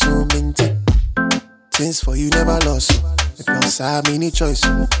misi maso mente. Things for you never lost. Because I many choice.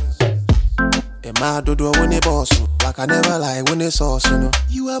 Do when it boss, like I never lie when it's awesome.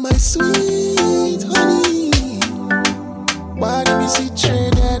 You are my sweet honey. Why do you see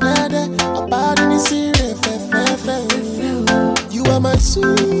trade? About in the series, you are my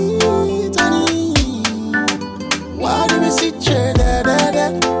sweet honey. Why do you see trade?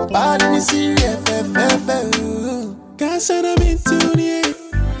 About in the series, Cause I'm into the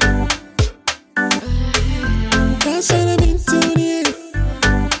Cause I'm into the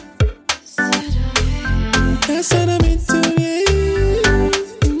That's what I'm into, yeah.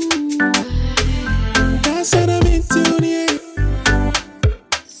 That's what I'm into, yeah.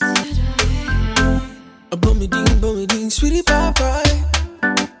 A bummy ding, sweetie papa.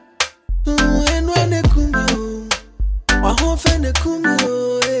 And when they come home, my whole friend they come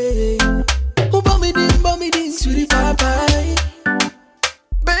home, eh. Oh, bummy ding, sweetie papa.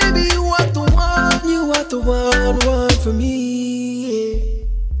 Baby, you are the one for me, yeah.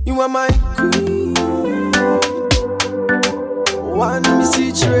 You are my queen. One me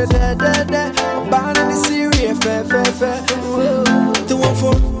see trade da. Bad in the series, fair. The one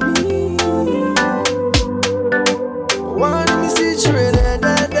for me. One me see trade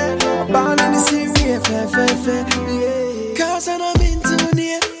da. Bad in the series, fair. Yeah. Cause I'm into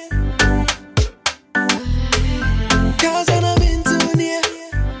near. Cause I'm into near.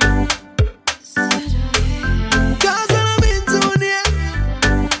 Cause I'm into near.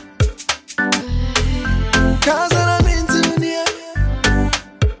 Cause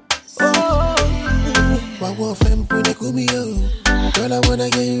Fem pune kumio,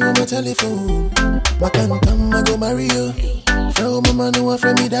 telephone. Makantam, I go marry you. Show mama no one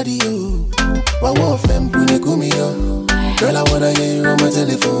from me daddy yo. Wa wa fem pune kumi yo. Girl I wanna hear you on my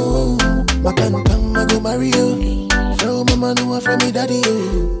telephone. Makantam, I go marry you. Show mama no one from me daddy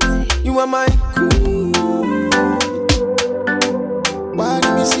yo. You are my queen. Why do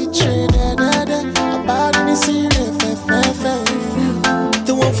me see trade da da da? Why do me see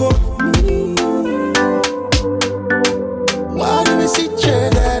the one for me? Why do me see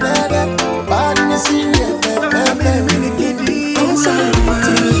trade da da da? Why do me see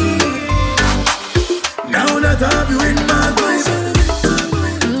now that I have you in my grave,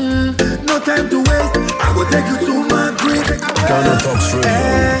 no time to waste. I will take you to my grave. Ghana Talks Radio.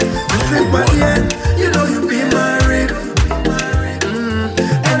 You think by the end, you know you be my rib.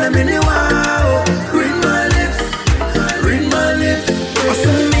 And I'm in the wow. Read my lips, read my lips.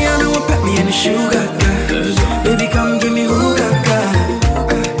 Listen to me, I know what put me in the sugar. Baby, come give me who got.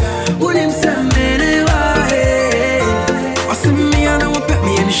 Would him send me the way? Listen to me, I know what put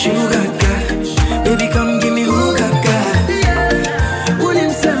me in the sugar. Baby, come give me who got. Would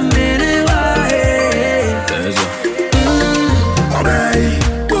him send me the way? Obey.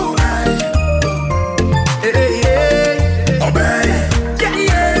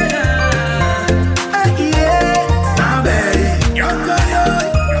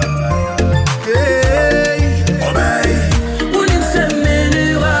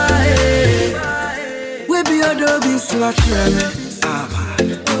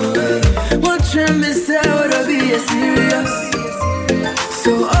 Watch me say would be serious.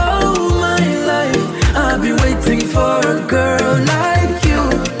 So all my life I've been waiting for a girl like you.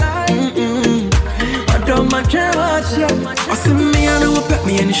 I don't much watch you. I see me I know what put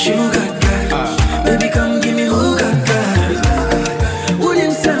me in the sugar guy. Baby come give me who got. Would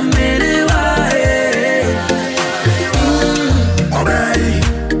him send me the way? Alright.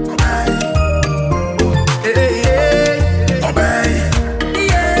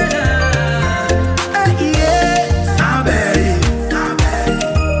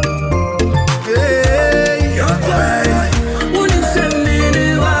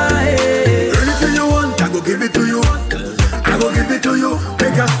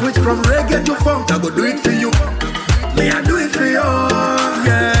 Switch from reggae to funk, I go do it for you. Me, I do it for you.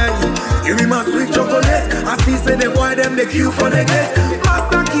 Yeah, you be my sweet chocolate. I see say the boy them the queue for the gate.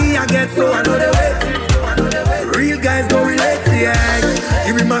 Master key I get so I know the way. Real guys don't relate, yeah.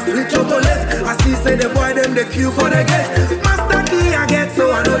 You be my sweet chocolate. I see say the boy them the queue for the gate. Master key I get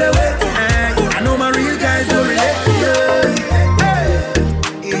so I know the way. Yeah. I know my real guys don't relate, yeah.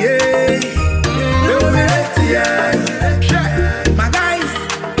 Yeah, they don't relate, yeah.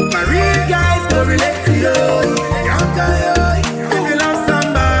 Relate to you, if you love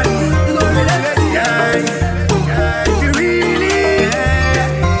somebody, you gon' relate to you. If you really,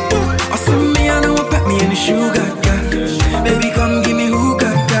 I see me, I know what put me in the sugar, baby, come give me who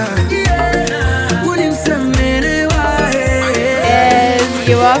got. Would him send me the way? Yes,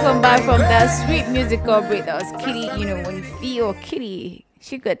 you're welcome back from that sweet musical break. That was Kitty. You know when you feel Kitty,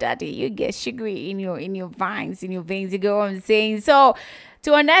 sugar daddy, you get sugary in your vines, in your veins. You get what I'm saying? So.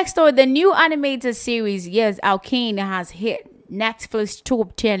 To our next story, the new animated series, Yes, Arcane, has hit Netflix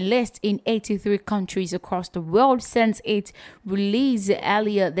top 10 list in 83 countries across the world since its release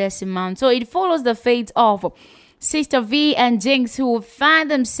earlier this month. So it follows the fate of Sister V and Jinx, who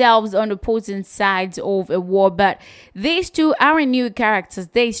find themselves on opposing sides of a war. But these two aren't new characters.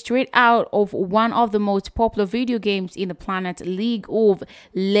 They straight out of one of the most popular video games in the planet, League of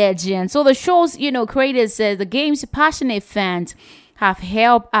Legends. So the show's, creators says the game's passionate fans have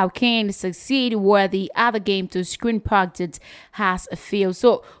helped Arcane succeed where the other game to screen project has failed.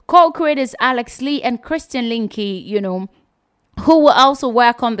 So co-creators Alex Lee and Christian Linky, who will also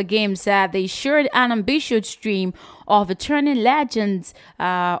work on the game, said they shared an ambitious dream of turning legends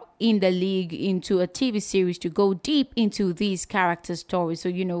in the league into a TV series to go deep into these character stories. So,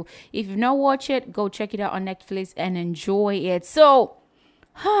 if you've not watched it, go check it out on Netflix and enjoy it. So,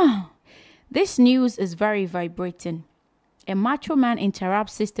 this news is very vibrating. A macho man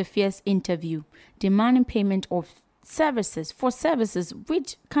interrupts Sister Fierce interview, demanding payment of services.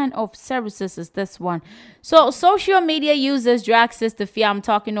 Which kind of services is this one? So social media users drag Sister Fierce, I'm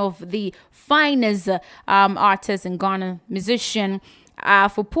talking of the finest artist in Ghana, musician,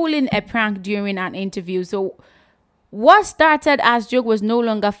 for pulling a prank during an interview. So What started as joke was no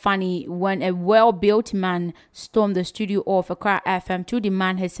longer funny when a well-built man stormed the studio of Accra FM to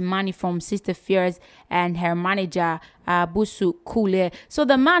demand his money from Sister Fears and her manager, Busu Kule. So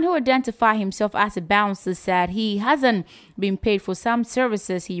the man who identified himself as a bouncer said he hasn't been paid for some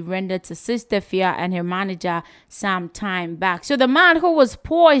services he rendered to Sister Fear and her manager some time back. So the man who was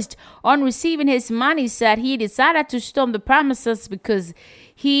poised on receiving his money said he decided to storm the premises because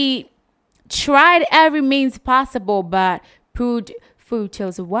he tried every means possible, but proved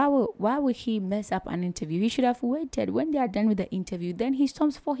futile. So why would he mess up an interview? He should have waited when they are done with the interview. Then he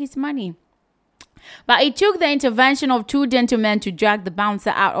storms for his money. But it took the intervention of two gentlemen to drag the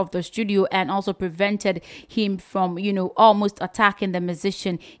bouncer out of the studio and also prevented him from, almost attacking the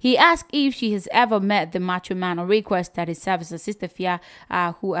musician. He asked if she has ever met the macho man or requested his services. Sister Fia,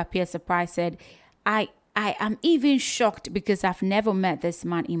 who appeared surprised, said, I am even shocked because I've never met this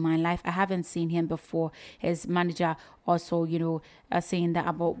man in my life. I haven't seen him before. His manager also, saying that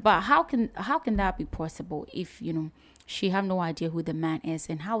about. But how can that be possible if, she have no idea who the man is,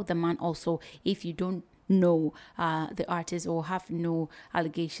 and how the man also, if you don't know the artist or have no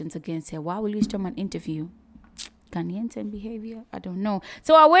allegations against her, why will you storm an interview? Ghanaians and behavior? I don't know.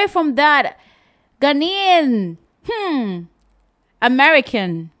 So away from that, Ghanaian,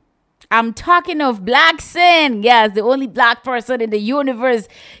 American. I'm talking of Black Sin. Yes, the only black person in the universe.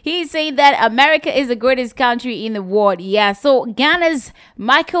 He's saying that America is the greatest country in the world. Yeah, so Ghana's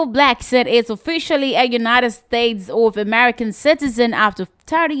Michael Blackson is officially a United States of American citizen after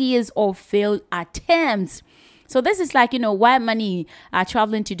 30 years of failed attempts. So this is like, white money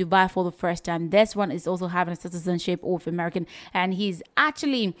traveling to Dubai for the first time. This one is also having a citizenship of American, and he's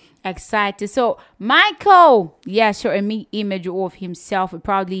actually excited. So Michael, showed an image of himself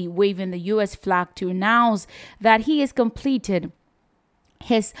proudly waving the U.S. flag to announce that he has completed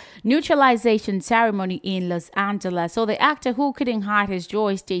his neutralization ceremony in Los Angeles. So the actor, who couldn't hide his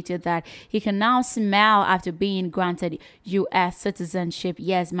joy, stated that he can now smile after being granted U.S. citizenship.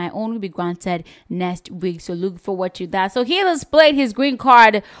 Yes, might only be granted next week, so look forward to that. So he displayed his green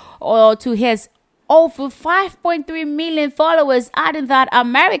card to his over 5.3 million followers, adding that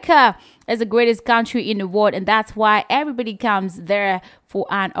America is the greatest country in the world, and that's why everybody comes there for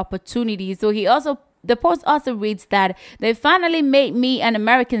an opportunity. So the post also reads that they finally made me an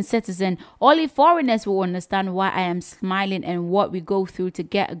American citizen. Only foreigners will understand why I am smiling and what we go through to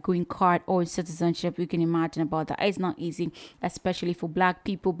get a green card or citizenship. You can imagine about that. It's not easy, especially for black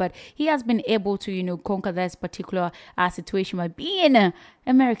people. But he has been able to, conquer this particular situation by being an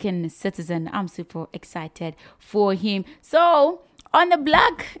American citizen. I'm super excited for him. So on the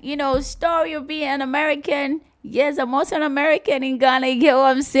black, story of being an American. Yes, I'm also an American in Ghana. You get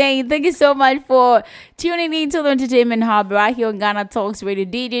what I'm saying? Thank you so much for tuning in to the Entertainment Hub right here on Ghana Talks Radio.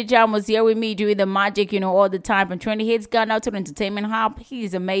 DJ Jam was here with me doing the magic, all the time. From 20 hits Ghana to the Entertainment Hub.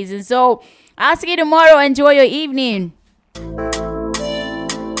 He's amazing. So I'll see you tomorrow. Enjoy your evening.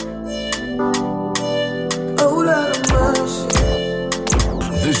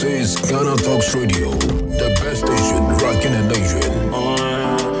 This is Ghana Talks Radio, the best station rocking the nation.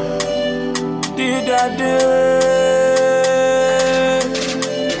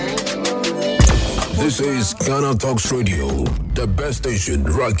 This is Ghana Talks Radio, the best station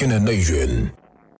rocking the nation.